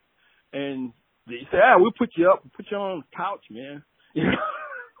come up, and they said, we'll put you up. We'll put you on the couch, man. You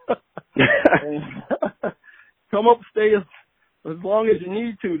know? Come up and stay as long as you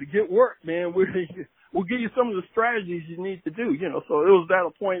need to get work, man. We'll give you some of the strategies you need to do, you know. So it was at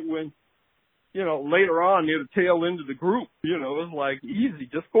a point when, you know, later on near the tail end of the group, you know, it was like easy.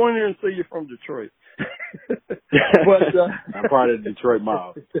 Just go in there and say you're from Detroit. But I'm part of the Detroit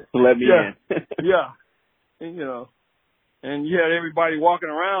mob. Let me in. Yeah. And, you know, and you had everybody walking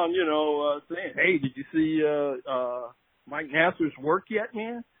around, you know, saying, "Hey, did you see Mike Nassar's work yet,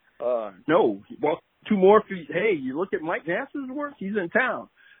 man?" No. He walked 2 more feet. "Hey, you look at Mike Nassar's work? He's in town.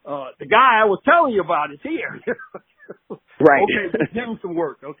 The guy I was telling you about is here." Right. Okay, give him some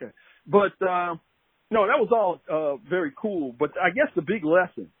work. Okay. But, no, that was all very cool. But I guess the big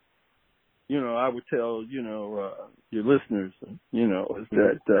lesson, you know, I would tell, you know, your listeners, you know, is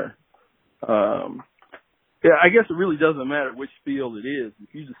that, I guess it really doesn't matter which field it is.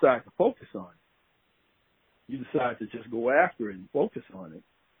 If you decide to focus on it, you decide to just go after it and focus on it.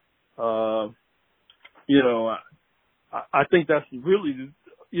 You know, I think that's really,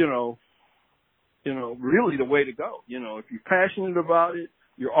 really the way to go. You know, if you're passionate about it,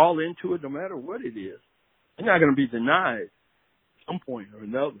 you're all into it, no matter what it is. You're not going to be denied at some point or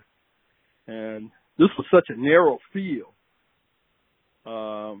another. And this was such a narrow field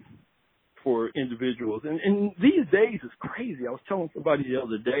for individuals. And these days it's crazy. I was telling somebody the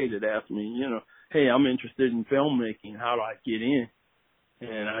other day that asked me, you know, "Hey, I'm interested in filmmaking. How do I get in?"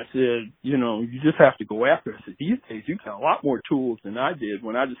 And I said, you know, you just have to go after it. I said, these days you got a lot more tools than I did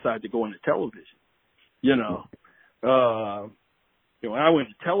when I decided to go into television. You know, when I went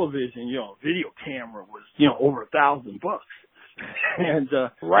to television, you know, a video camera was, you know, over $1,000. And,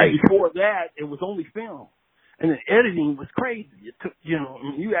 right. And before that, it was only film. And then editing was crazy. It took, you know, I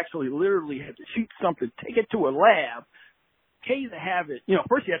mean, you actually literally had to shoot something, take it to a lab, pay to have it, you know,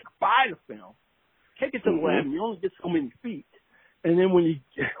 first you had to buy the film, take it to the lab, and you only get so many feet. And then when you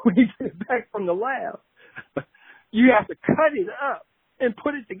get it back from the lab, you have to cut it up and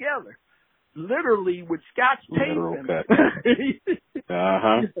put it together. Literally with Scotch tape.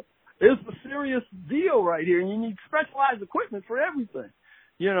 It's a serious deal right here, and you need specialized equipment for everything.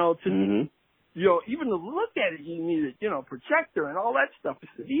 You know, you know, even to look at it, you need a, you know, projector and all that stuff.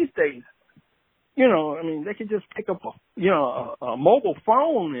 These days, you know, I mean, they can just pick up a mobile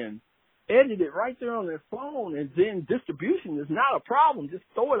phone and edit it right there on their phone, and then distribution is not a problem. Just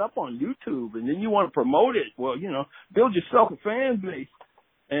throw it up on YouTube, and then you want to promote it. Well, you know, build yourself a fan base.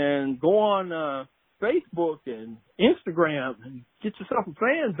 And go on Facebook and Instagram and get yourself a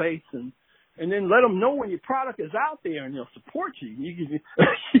fan base, and then let them know when your product is out there, and they'll support you.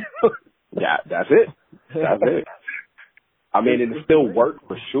 Yeah, that's it. That's it. I mean, it still work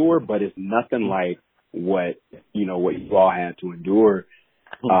for sure, but it's nothing like what you all had to endure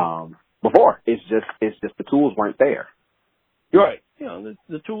before. It's just the tools weren't there. Right. You know,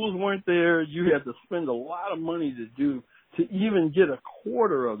 the tools weren't there. You had to spend a lot of money to even get a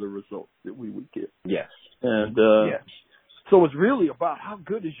quarter of the results that we would get. Yes. And yes. So it's really about how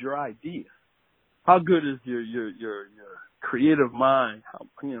good is your idea, how good is your creative mind.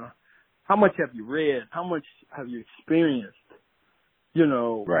 How much have you read? How much have you experienced? You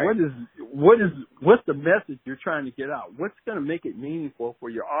know, right. what's the message you're trying to get out? What's going to make it meaningful for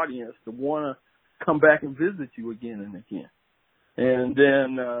your audience to want to come back and visit you again and again? And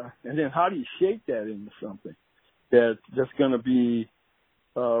then how do you shape that into something that's going to be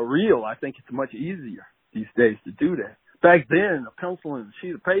real? I think it's much easier these days to do that. Back then, a pencil and a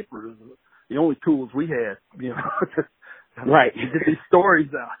sheet of paper is the only tools we had, you know, right, to get these stories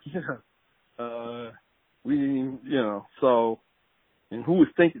out. You know, we didn't, you know, so, and who was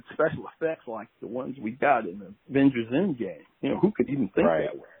thinking special effects like the ones we got in the Avengers Endgame? You know, who could even think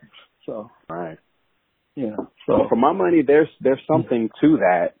that way? So, right, you know, so well, for my money, there's something to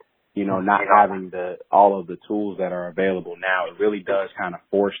that. You know, not having all of the tools that are available now, it really does kind of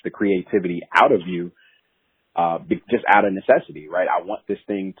force the creativity out of you, just out of necessity, right? I want this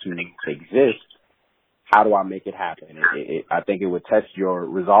thing to exist. How do I make it happen? I think it would test your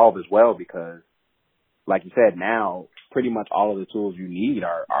resolve as well, because, like you said, now pretty much all of the tools you need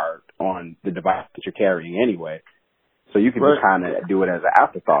are on the device that you're carrying anyway. So you can just kind of do it as an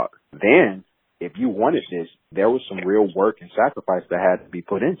afterthought. Then, if you wanted this, there was some real work and sacrifice that had to be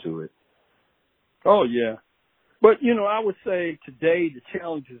put into it. Oh yeah. But, I would say today the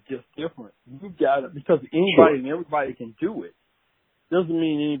challenge is just different. You've got it because anybody and everybody can do it. Doesn't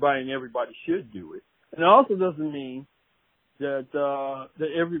mean anybody and everybody should do it. And it also doesn't mean that that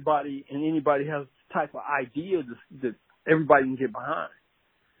everybody and anybody has the type of idea that everybody can get behind.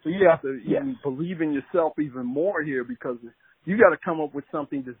 So you have to even believe in yourself even more here, because you got to come up with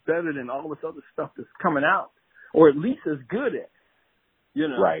something that's better than all this other stuff that's coming out, or at least as good as,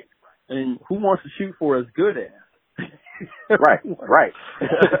 Right. And who wants to shoot for as good as? Right.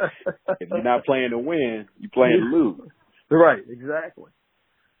 If you're not playing to win, you're playing to lose. Right, exactly.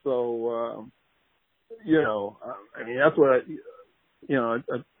 So, I mean, that's what I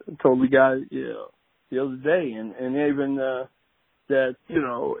told the guy, the other day, and even that,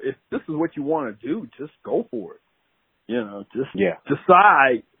 if this is what you want to do, just go for it. Just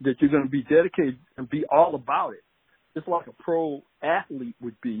decide that you're going to be dedicated and be all about it. Just like a pro athlete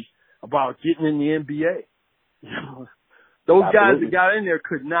would be about getting in the NBA. Those guys that got in there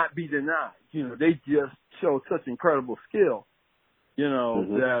could not be denied. They just showed such incredible skill,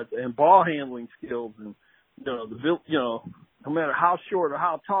 that, and ball handling skills, and, no matter how short or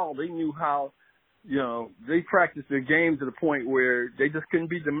how tall, they knew how, they practiced their game to the point where they just couldn't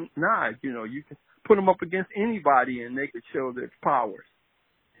be denied. You can put them up against anybody and they could show their powers.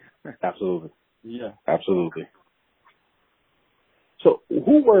 Absolutely. Yeah. Absolutely. So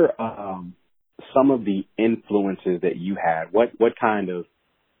who were some of the influences that you had? What kind of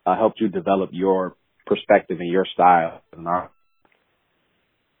helped you develop your perspective and your style?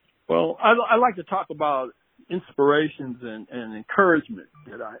 Well, I like to talk about inspirations and encouragement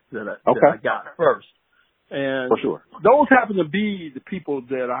that I got first. And for sure, those happen to be the people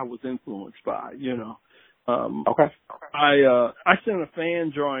that I was influenced by, I sent a fan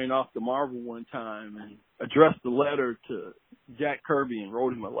drawing off the Marvel one time and addressed the letter to Jack Kirby and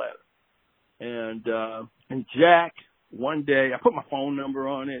wrote him a letter. And Jack, one day, I put my phone number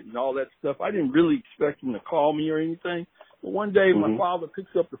on it and all that stuff. I didn't really expect him to call me or anything. But one day, my father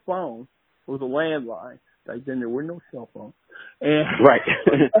picks up the phone. It was a landline. Back then, there were no cell phones. And right.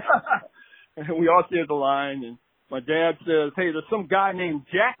 And we all shared the line. And my dad says, "Hey, there's some guy named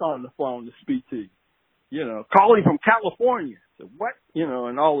Jack on the phone to speak to you. Calling from California." I said, "What?"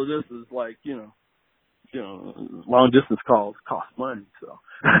 And all of this is like, long distance calls cost money. So,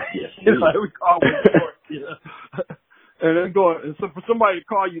 I would call and then and so for somebody to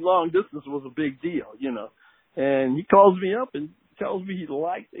call you long distance was a big deal, And he calls me up and tells me he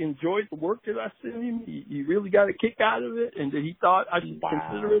enjoyed the work that I sent him. He really got a kick out of it, and that he thought I should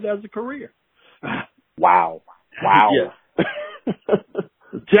consider it as a career. Wow. Yeah.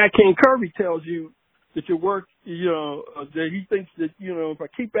 Jack King Kirby tells you that your work, that he thinks that, if I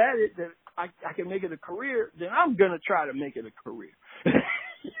keep at it, that I can make it a career, then I'm going to try to make it a career.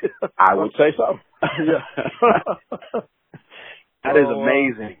 I would say so. Yeah. That is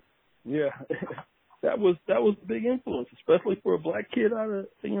amazing. That was a big influence, especially for a black kid out of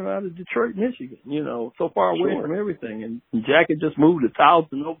Detroit, Michigan, so far away from everything. And Jack had just moved to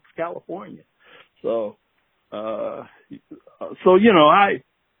Thousand Oaks, California. So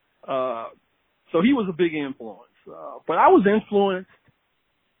he was a big influence. But I was influenced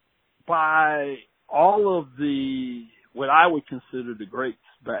by all of what I would consider the greats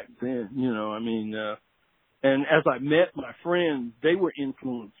back then, and as I met my friends, they were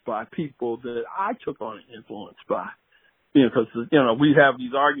influenced by people that I took on influence by, because, we have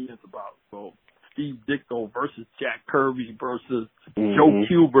these arguments about, Steve Ditko versus Jack Kirby versus Joe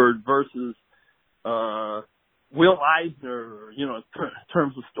Kubert versus, Will Eisner, in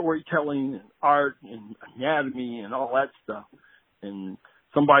terms of storytelling and art and anatomy and all that stuff. And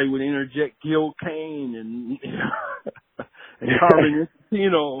somebody would interject Gil Kane and Carmen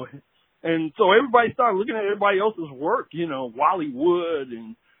Infantino. And so everybody started looking at everybody else's work, Wally Wood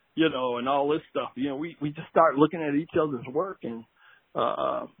and, and all this stuff. We just started looking at each other's work. And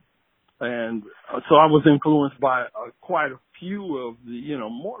so I was influenced by quite a few of the,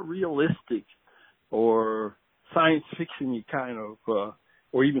 more realistic or science fiction kind of,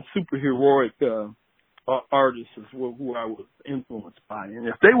 or even superheroic, artists is who I was influenced by. And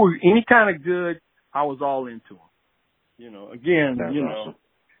if they were any kind of good, I was all into them. Again, that's awesome.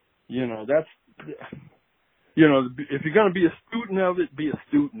 That's, if you're going to be a student of it, be a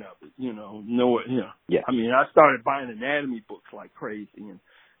student of it, Yeah. I mean, I started buying anatomy books like crazy and,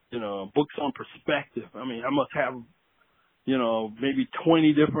 books on perspective. I mean, I must have, maybe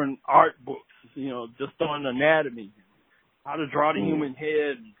 20 different art books, just on anatomy, how to draw the human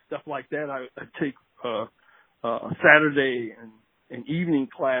head and stuff like that. I take, Saturday and evening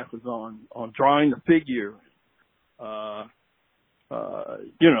classes on drawing the figure. I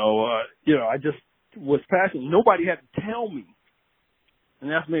just was passionate. Nobody had to tell me, and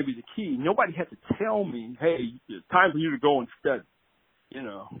that's maybe the key. Nobody had to tell me, hey, it's time for you to go and study. You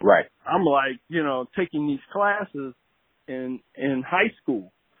know, right. I'm like, you know, taking these classes in high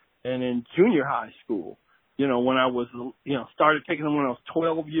school and in junior high school. You know, when I was, you know, started taking them when I was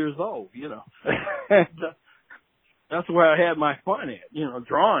 12 years old. You know, and, that's where I had my fun at. You know,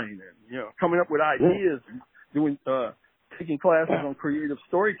 drawing and you know, coming up with ideas and doing, taking classes on creative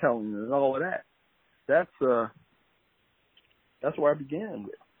storytelling and all of that. That's where I began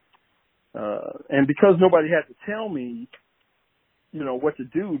with. And because nobody had to tell me, you know, what to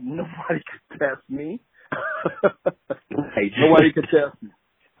do, nobody could test me. Nobody could test me.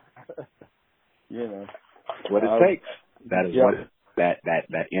 You know. That's what it takes. That is what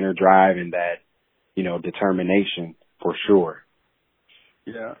that inner drive and that, you know, determination for sure.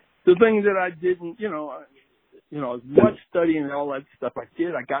 Yeah. The thing that I didn't, you know, as much studying and all that stuff I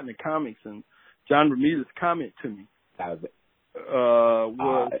did, I got into comics, and John Romita's comment to me was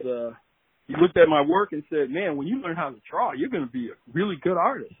he looked at my work and said, man, when you learn how to draw, you're going to be a really good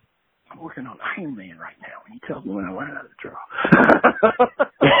artist. I'm working on Iron Man right now, and he tells me when I learn how to draw.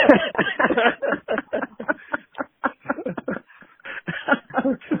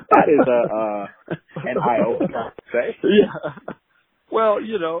 That is an eye-opener. Yeah. Well,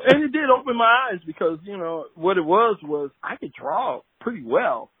 you know, and it did open my eyes because, you know, what it was I could draw pretty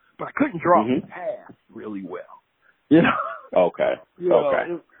well, but I couldn't draw fast really well. You know? Okay. You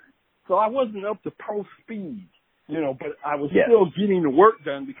know, so I wasn't up to pro speed, you know, but I was still getting the work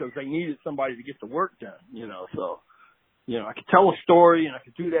done because they needed somebody to get the work done, you know. So, you know, I could tell a story and I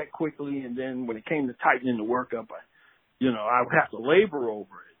could do that quickly, and then when it came to tightening the work up, I would have to labor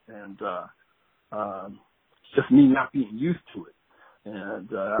over it, and it's just me not being used to it.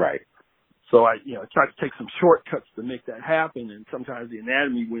 And right. So I tried to take some shortcuts to make that happen, and sometimes the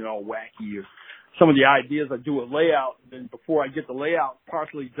anatomy went all wacky, or some of the ideas I do a layout, and then before I get the layout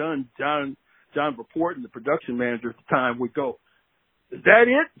partially done, John Report, the production manager at the time, would go, "Is that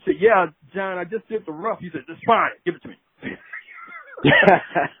it?" I said, "Yeah, John, I just did the rough." He said, "That's fine. Give it to me."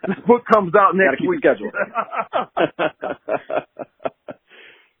 This book comes out next week. Schedule.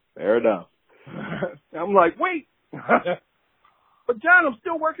 Fair enough. I'm like, wait. But John, I'm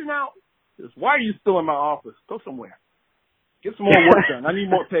still working out. He says, why are you still in my office? Go somewhere. Get some more work done. I need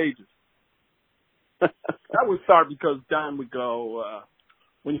more pages. That would start because John would go,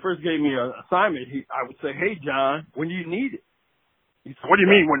 when he first gave me an assignment, I would say, hey, John, when do you need it? He said, what do you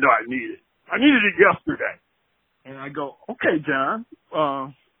mean, when do I need it? I needed it yesterday. And I go, okay, John.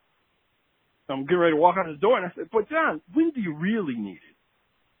 I'm getting ready to walk out the door, and I said, but John, when do you really need it?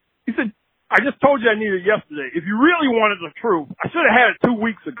 He said, I just told you I needed it yesterday. If you really wanted the truth, I should have had it 2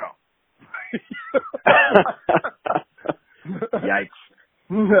 weeks ago. Yikes.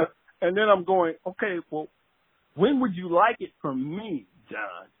 And then I'm going, okay, well, when would you like it from me,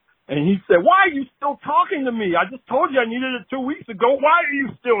 John? And he said, why are you still talking to me? I just told you I needed it 2 weeks ago. Why are you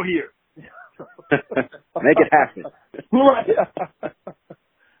still here? Make it happen.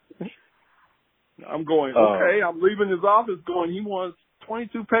 I'm going, okay, I'm leaving his office going, he wants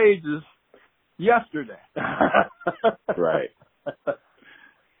 22 pages yesterday. Right.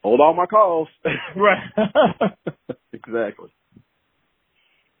 Hold all my calls. Right. Exactly.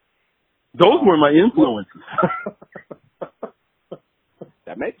 Those were my influences.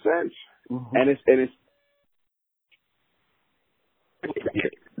 That makes sense. Mm-hmm. And it's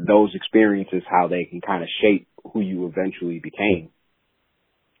those experiences, how they can kind of shape who you eventually became.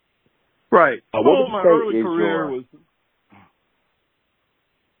 Right. My early career was.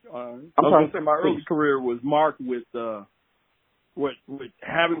 My early career was marked with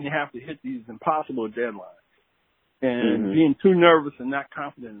having to have to hit these impossible deadlines and being too nervous and not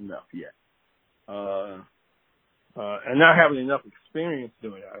confident enough yet, and not having enough experience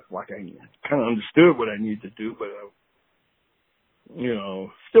doing it. I was like, I kind of understood what I needed to do, but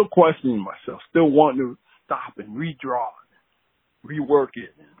still questioning myself, still wanting to stop and redraw, rework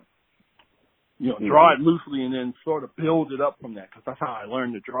it, and draw it loosely and then sort of build it up from that, because that's how I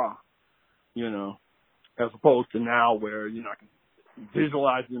learned to draw, as opposed to now where, I can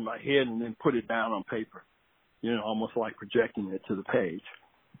visualize it in my head and then put it down on paper, almost like projecting it to the page.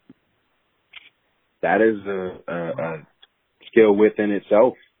 That is a skill within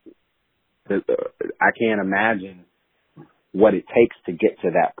itself. I can't imagine what it takes to get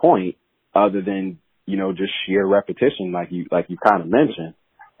to that point other than, just sheer repetition like you kind of mentioned.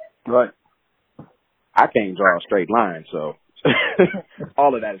 Right. I can't draw a straight line, so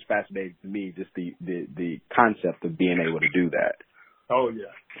all of that is fascinating to me, just the concept of being able to do that. Oh,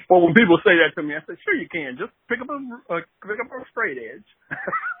 yeah. Well, when people say that to me, I say, sure you can. Just pick up a straight edge.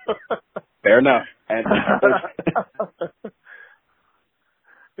 Fair enough. And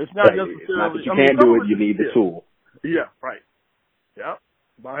it's not it's necessarily. not that you can't do it. You need the tool. Yeah, right. Yeah,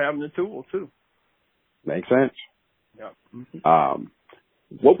 about having the tool too. Makes sense. Yeah. Mm-hmm.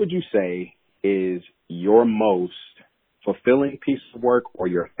 What would you say is your most fulfilling piece of work or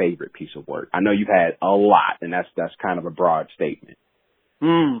your favorite piece of work? I know you've had a lot, and that's kind of a broad statement.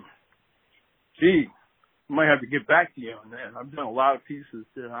 Gee, I might have to get back to you on that. I've done a lot of pieces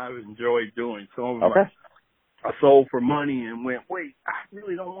that I've enjoyed doing. Some of them I sold for money and went, wait, I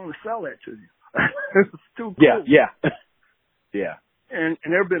really don't want to sell that to you. It's too cool. Yeah. Yeah. And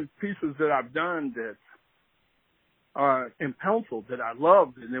there have been pieces that I've done that are in pencil that I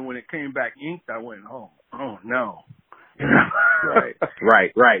loved, and then when it came back inked, I went, oh no. Right.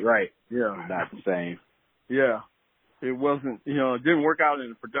 Yeah. Not the same. Yeah. It wasn't, it didn't work out in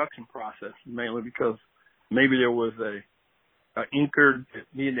the production process, mainly because maybe there was a inker,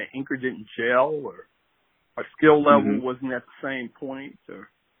 me and the inker didn't gel, or our skill level wasn't at the same point, or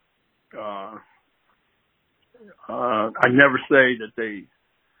I never say that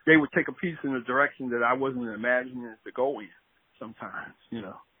they would take a piece in a direction that I wasn't imagining it to go in sometimes,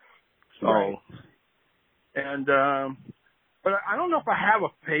 So, right. And, but I don't know if I have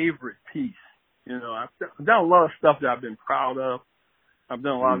a favorite piece. I've done a lot of stuff that I've been proud of. I've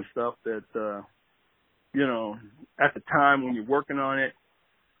done a lot of stuff that, at the time when you're working on it,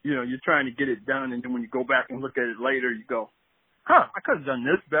 you're trying to get it done. And then when you go back and look at it later, you go, I could have done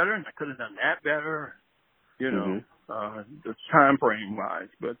this better and I could have done that better, the time frame wise.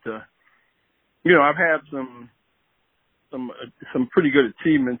 But, I've had some pretty good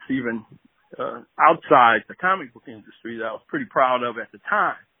achievements even, outside the comic book industry that I was pretty proud of at the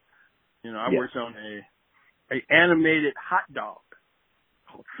time. I worked on a animated hot dog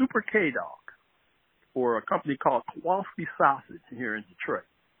called Super K-Dog for a company called Kowalski Sausage here in Detroit.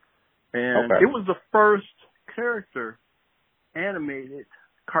 And it was the first character animated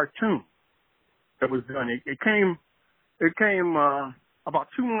cartoon that was done. It came about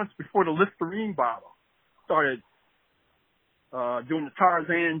 2 months before the Listerine bottle started doing the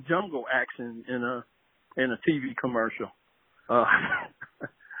Tarzan jungle action in a TV commercial.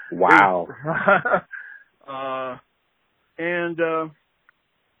 Wow. And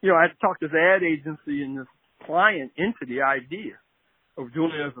I had to talk to the ad agency and this client into the idea of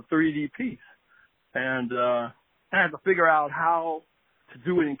doing it as a 3D piece. And I had to figure out how to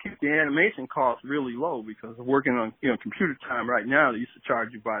do it and keep the animation costs really low, because working on, computer time right now, they used to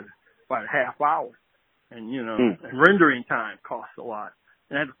charge you by the half hour. And, and rendering time costs a lot.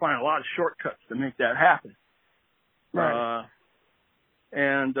 And I had to find a lot of shortcuts to make that happen. Right.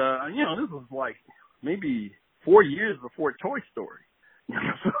 This was like maybe 4 years before Toy Story.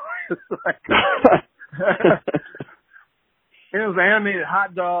 So it's like, and it was an animated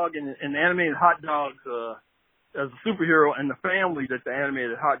hot dog, and the animated hot dog as a superhero, and the family that the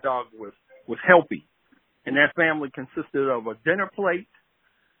animated hot dog was helping. And that family consisted of a dinner plate,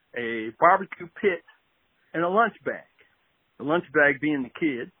 a barbecue pit, and a lunch bag. The lunch bag being the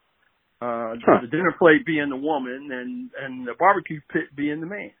kid. The dinner plate being the woman, and the barbecue pit being the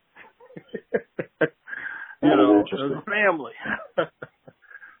man. It was a family.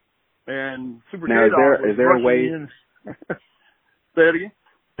 And Super now, is there a way? Say it again.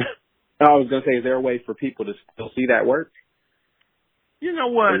 I was going to say, is there a way for people to still see that work? You know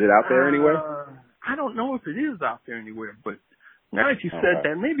what? Is it out there anywhere? I don't know if it is out there anywhere, but now that you said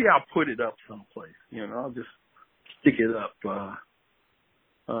that, maybe I'll put it up someplace. I'll just stick it up.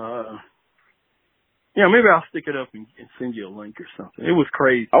 Maybe I'll stick it up and send you a link or something. It was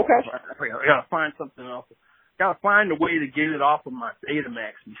crazy. Okay. I gotta find something else. Gotta find a way to get it off of my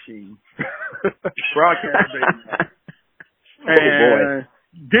Betamax machine. Broadcast Betamax. And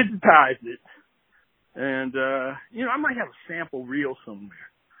digitize it. And, I might have a sample reel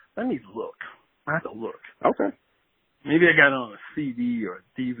somewhere. I need to look. I have to look. Okay. Maybe I got it on a CD or a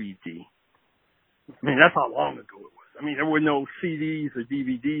DVD. I mean, that's how long ago it was. I mean, there were no CDs or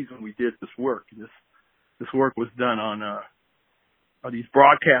DVDs when we did this work. This work was done on these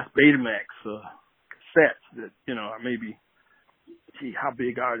broadcast Betamax cassettes that, are maybe, how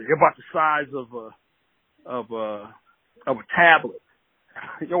big are they? They're about the size of a tablet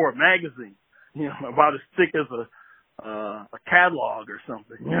or a magazine, about as thick as a catalog or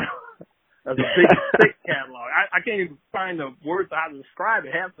something, As a big, thick catalog. I can't even find the words how to describe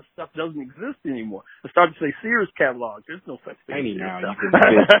it. Half the stuff doesn't exist anymore. I started to say Sears catalog. There's no such thing. Tiny now. You can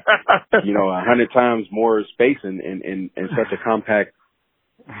fit, 100 times more space in such a compact.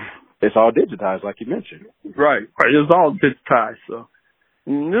 It's all digitized, like you mentioned. Right. It's all digitized. So,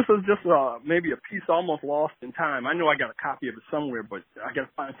 And this is just maybe a piece almost lost in time. I know I got a copy of it somewhere, but I got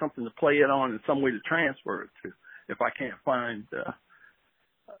to find something to play it on and some way to transfer it to if I can't find, I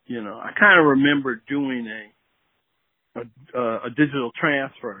kind of remember doing a digital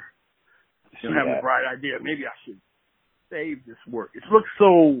transfer. Having the bright idea, maybe I should save this work. It looks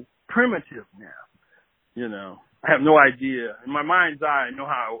so primitive now, I have no idea. In my mind's eye, I know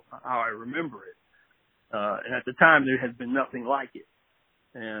how I remember it. And at the time, there had been nothing like it.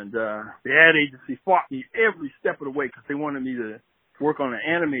 And the ad agency fought me every step of the way because they wanted me to work on an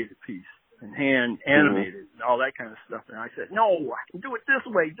animated piece and hand animated and all that kind of stuff. And I said, no, I can do it this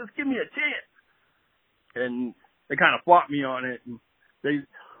way. Just give me a chance. And they kind of fought me on it. And they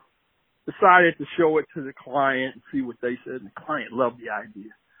decided to show it to the client and see what they said. And the client loved the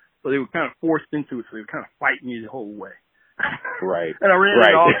idea. So they were kind of forced into it. So they would kind of fight me the whole way. Right. And I ran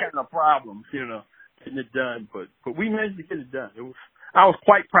into all kinds of problems, getting it done. But we managed to get it done. I was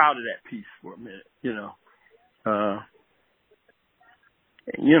quite proud of that piece for a minute,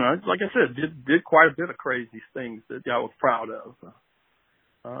 like I said, did quite a bit of crazy things that I was proud of.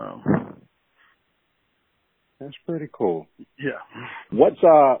 That's pretty cool. Yeah.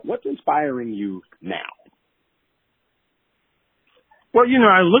 What's inspiring you now? Well,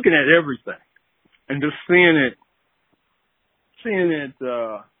 I'm looking at everything and just seeing it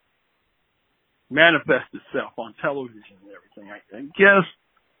manifest itself on television and everything. I guess,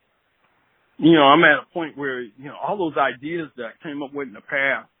 I'm at a point where, all those ideas that I came up with in the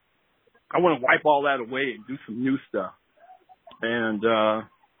past, I want to wipe all that away and do some new stuff. And,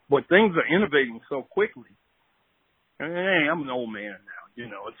 but things are innovating so quickly. And hey, I'm an old man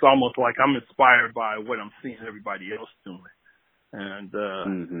now, it's almost like I'm inspired by what I'm seeing everybody else doing. And,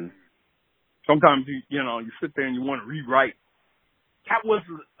 sometimes, you sit there and you want to rewrite. That was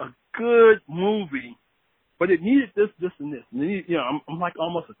a good movie, but it needed this, and this. And I'm like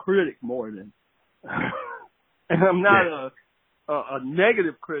almost a critic more than, and I'm not a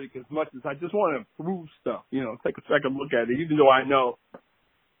negative critic as much as I just want to improve stuff. Take a second look at it, even though I know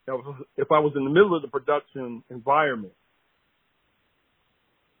that if I was in the middle of the production environment,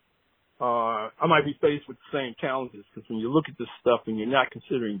 I might be faced with the same challenges because when you look at this stuff and you're not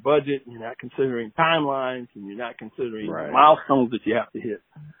considering budget, and you're not considering timelines, and you're not considering milestones that you have to hit,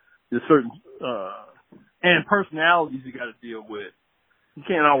 there's certain and personalities you got to deal with. You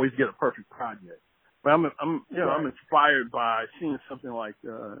can't always get a perfect project. But I'm inspired by seeing something like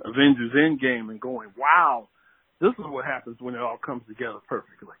Avengers Endgame and going, wow, this is what happens when it all comes together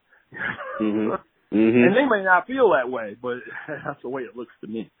perfectly. And they may not feel that way, but that's the way it looks to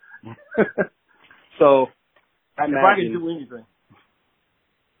me. So if I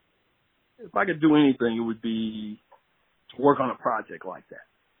could do anything, it would be to work on a project like that.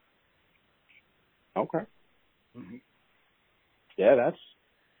 Okay. Yeah, that's,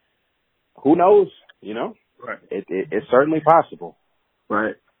 who knows, Right. It's certainly possible.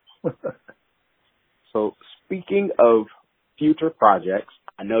 Right. So speaking of future projects,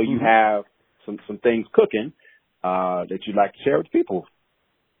 I know you have some things cooking that you'd like to share with people.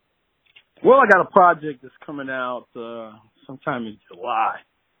 Well, I got a project that's coming out sometime in July,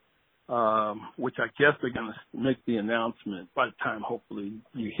 which I guess they're going to make the announcement by the time, hopefully,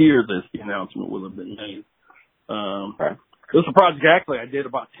 you hear this. The announcement will have been made. This is a project actually I did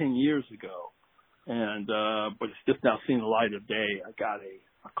about 10 years ago, and but it's just now seeing the light of day. I got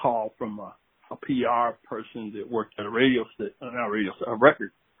a call from a PR person that worked at a record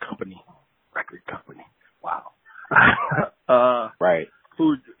company. Wow. Right.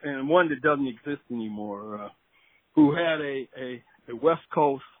 And one that doesn't exist anymore, who had a West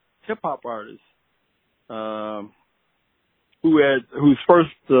Coast hip hop artist, whose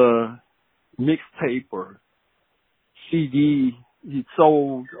first mixtape or CD, he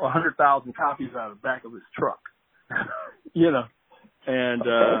sold 100,000 copies out of the back of his truck, and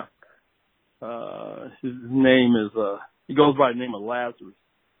his name is he goes by the name of Lazarus,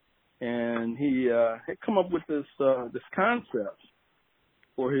 and he had come up with this concept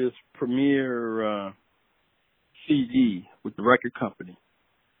for his premiere CD with the record company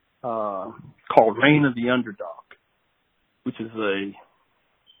called Reign of the Underdog, which is a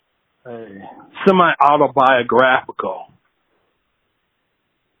semi-autobiographical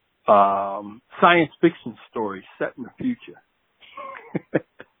science fiction story set in the future.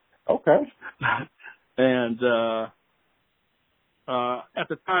 Okay. And at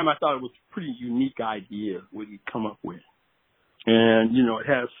the time, I thought it was a pretty unique idea what he'd come up with. And, it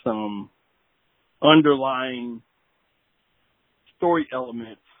has some underlying story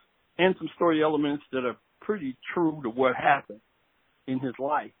elements and some story elements that are pretty true to what happened in his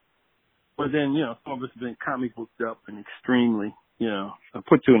life. But then, some of it's been comic booked up and extremely,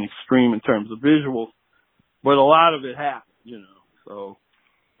 put to an extreme in terms of visuals, but a lot of it happened, So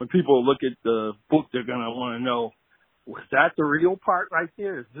when people look at the book, they're going to want to know, was that the real part right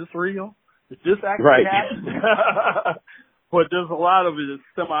there? Is this real? Is this actually happening? But there's a lot of it is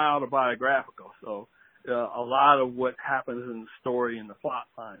semi-autobiographical. So a lot of what happens in the story and the plot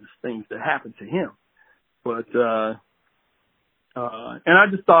line is things that happen to him. But and I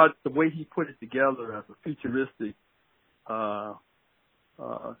just thought the way he put it together as a futuristic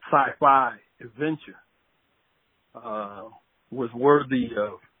sci-fi adventure was worthy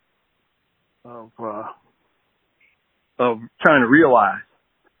of trying to realize.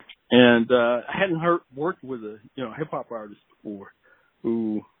 And I hadn't worked with a hip hop artist before,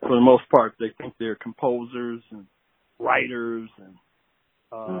 who for the most part they think they're composers and writers and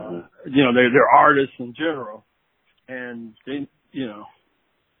they're artists in general, and they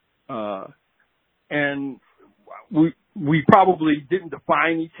and we probably didn't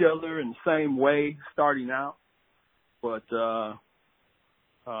define each other in the same way starting out, but I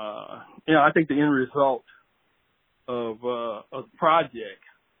think the end result of the project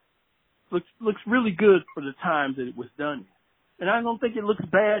looks really good for the time that it was done, and I don't think it looks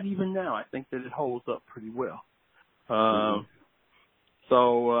bad even now. I think that it holds up pretty well. The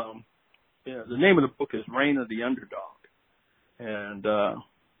name of the book is Reign of the Underdog, and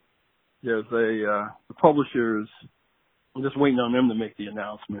there's the publishers. I'm just waiting on them to make the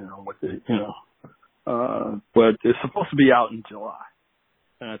announcement on what they, but it's supposed to be out in July,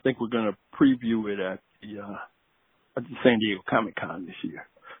 and I think we're going to preview it at the San Diego Comic-Con this year.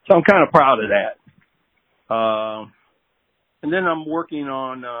 So I'm kind of proud of that. And then I'm working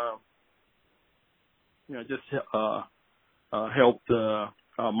on, helped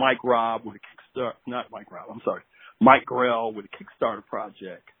Mike Robb with a Kickstarter, not Mike Robb, I'm sorry, Mike Grell with a Kickstarter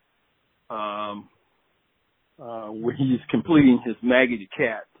project. Where he's completing his Maggie the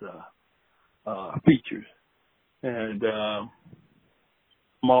Cat features. And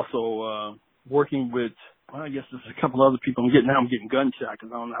I'm also working with, I guess there's a couple other people. I'm getting gun shy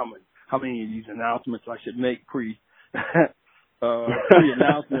because I don't know how many of these announcements I should make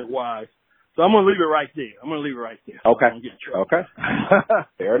pre-announcement wise. So I'm going to leave it right there. So okay. I don't get in trouble. Okay.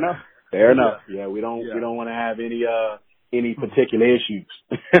 Fair enough. Yeah, we don't want to have any particular issues.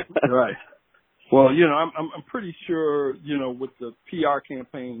 Right. Well, I'm pretty sure, with the PR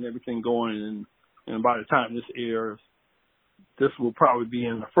campaign and everything going, and by the time this airs, this will probably be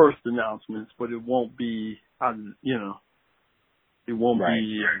in the first announcements, but it won't be, it won't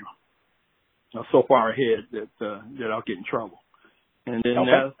be so far ahead that I'll get in trouble. And then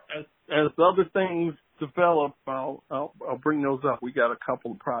as other things develop, I'll bring those up. We got a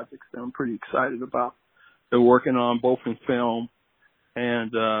couple of projects that I'm pretty excited about. They're working on both in film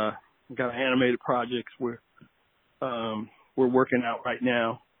and got animated projects we're working out right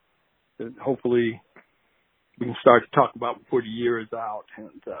now that hopefully we can start to talk about before the year is out.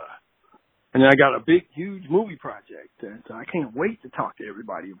 And then I got a big, huge movie project that I can't wait to talk to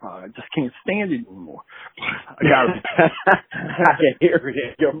everybody about. I just can't stand it anymore. I can hear it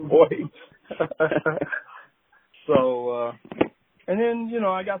in your voice. So, and then,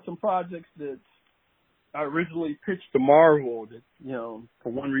 I got some projects that I originally pitched to Marvel that,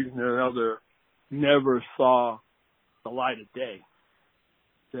 for one reason or another, never saw the light of day.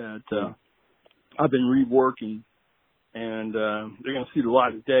 That I've been reworking, and they're going to see the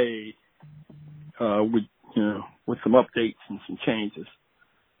light of day with some updates and some changes.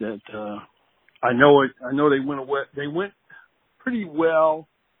 That I know they went away. They went pretty well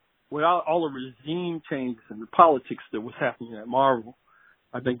without all the regime changes and the politics that was happening at Marvel.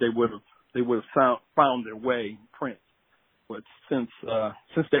 I think they would have found their way in print. But since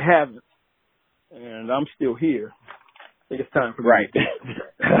they haven't, and I'm still here, I think it's time for right.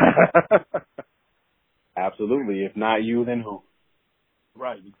 Absolutely. If not you, then who?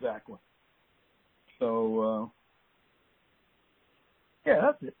 Right, exactly. So,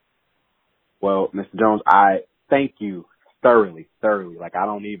 that's it. Well, Mr. Jones, I thank you thoroughly. Like, I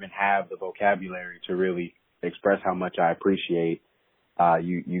don't even have the vocabulary to really express how much I appreciate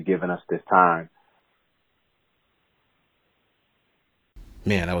you giving us this time.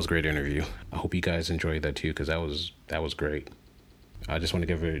 Man, that was a great interview. I hope you guys enjoyed that too, because that was great. I just want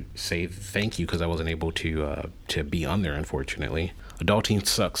to say thank you because I wasn't able to be on there, unfortunately. Adulting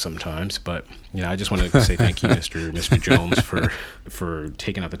sucks sometimes, but I just want to say thank you, Mr. Jones, for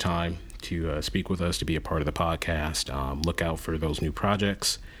taking out the time to speak with us, to be a part of the podcast. Look out for those new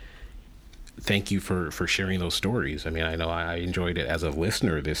projects. Thank you for sharing those stories. I mean, I know I enjoyed it as a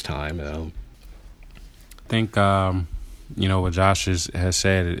listener this time. I think what Josh has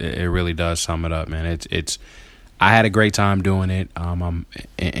said, it really does sum it up, man. It's I had a great time doing it. I'm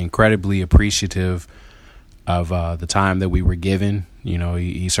incredibly appreciative of the time that we were given. You know,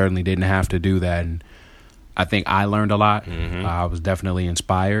 he certainly didn't have to do that, and I think I learned a lot. I was definitely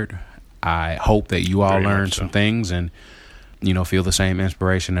inspired. I hope that you all learned some things and, you know, feel the same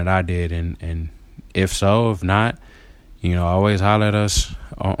inspiration that I did. And if so, if not, you know, always holler at us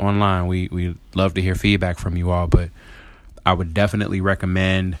online. We love to hear feedback from you all, but I would definitely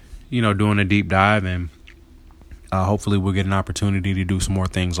recommend, you know, doing a deep dive, and hopefully we'll get an opportunity to do some more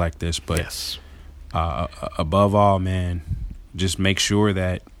things like this. But Yes. Above all, man, just make sure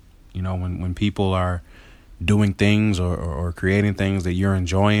that, you know, when people are doing things or creating things that you're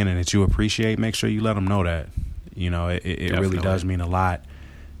enjoying and that you appreciate, make sure you let them know that. You know, it really does mean a lot.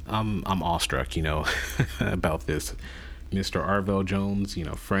 I'm awestruck, you know, about this. Mr. Arvell Jones, you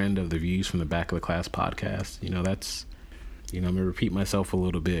know, friend of the Views from the Back of the Class podcast. You know, that's, you know, I'm gonna repeat myself a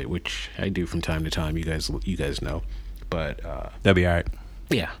little bit, which I do from time to time. You guys know, but That'll be all right.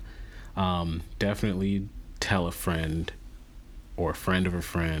 yeah, definitely tell a friend or a friend of a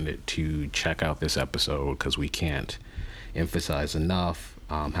friend to check out this episode, because we can't emphasize enough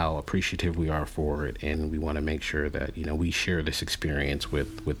how appreciative we are for it, and we want to make sure that, you know, we share this experience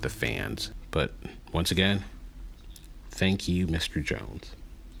with the fans. But once again, thank you, Mr. Jones.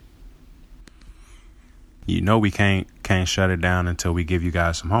 You know, we can't shut it down until we give you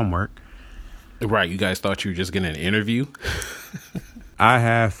guys some homework. Right, you guys thought you were just getting an interview? I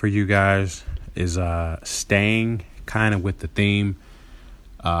have for you guys is staying kind of with the theme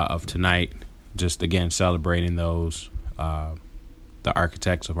of tonight, just again celebrating those the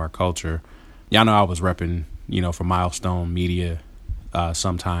architects of our culture. Y'all know I was repping, you know, for Milestone Media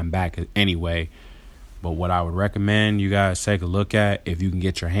some time back anyway, but what I would recommend you guys take a look at, if you can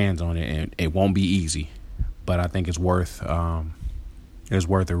get your hands on it, and it won't be easy, but I think it's worth a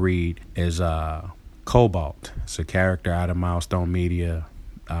read, is Cobalt. It's a character out of Milestone Media,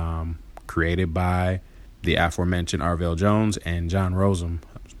 created by the aforementioned Arvell Jones and John Rosen.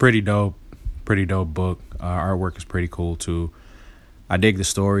 It's pretty dope book. Artwork is pretty cool too. I dig the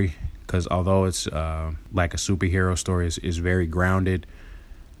story because although it's like a superhero story, is very grounded.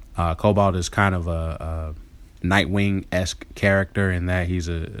 Cobalt is kind of a Nightwing-esque character in that he's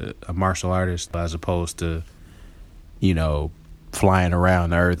a martial artist, as opposed to, you know, flying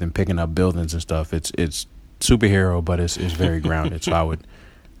around the earth and picking up buildings and stuff. It's superhero, but it's very grounded. So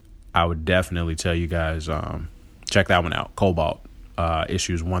I would definitely tell you guys, check that one out. Cobalt,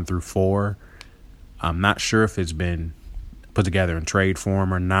 issues 1 through 4. I'm not sure if it's been put together in trade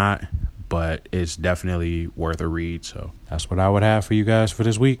form or not, but it's definitely worth a read. So that's what I would have for you guys for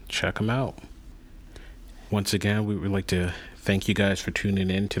this week. Check them out. Once again, we would like to thank you guys for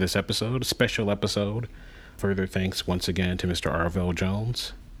tuning in to this episode, a special episode. Further thanks once again to Mr. Arvell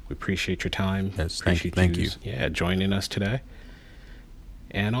Jones. We appreciate your time. Yes, thank you. Yeah, joining us today.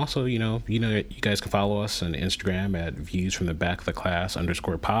 And also, you know, you guys can follow us on Instagram at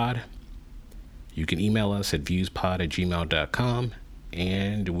viewsfromthebackoftheclass_pod. You can email us at viewspod@gmail.com.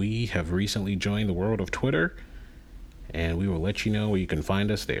 And we have recently joined the world of Twitter, and we will let you know where you can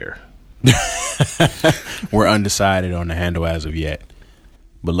find us there. We're undecided on the handle as of yet,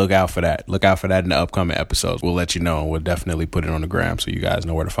 but look out for that. Look out for that in the upcoming episodes. We'll let you know, and we'll definitely put it on the gram so you guys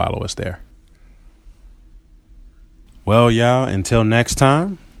know where to follow us there. Well, y'all, until next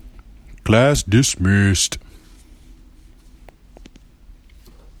time, class dismissed.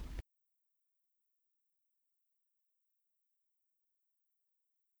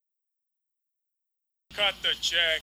 Cut the check.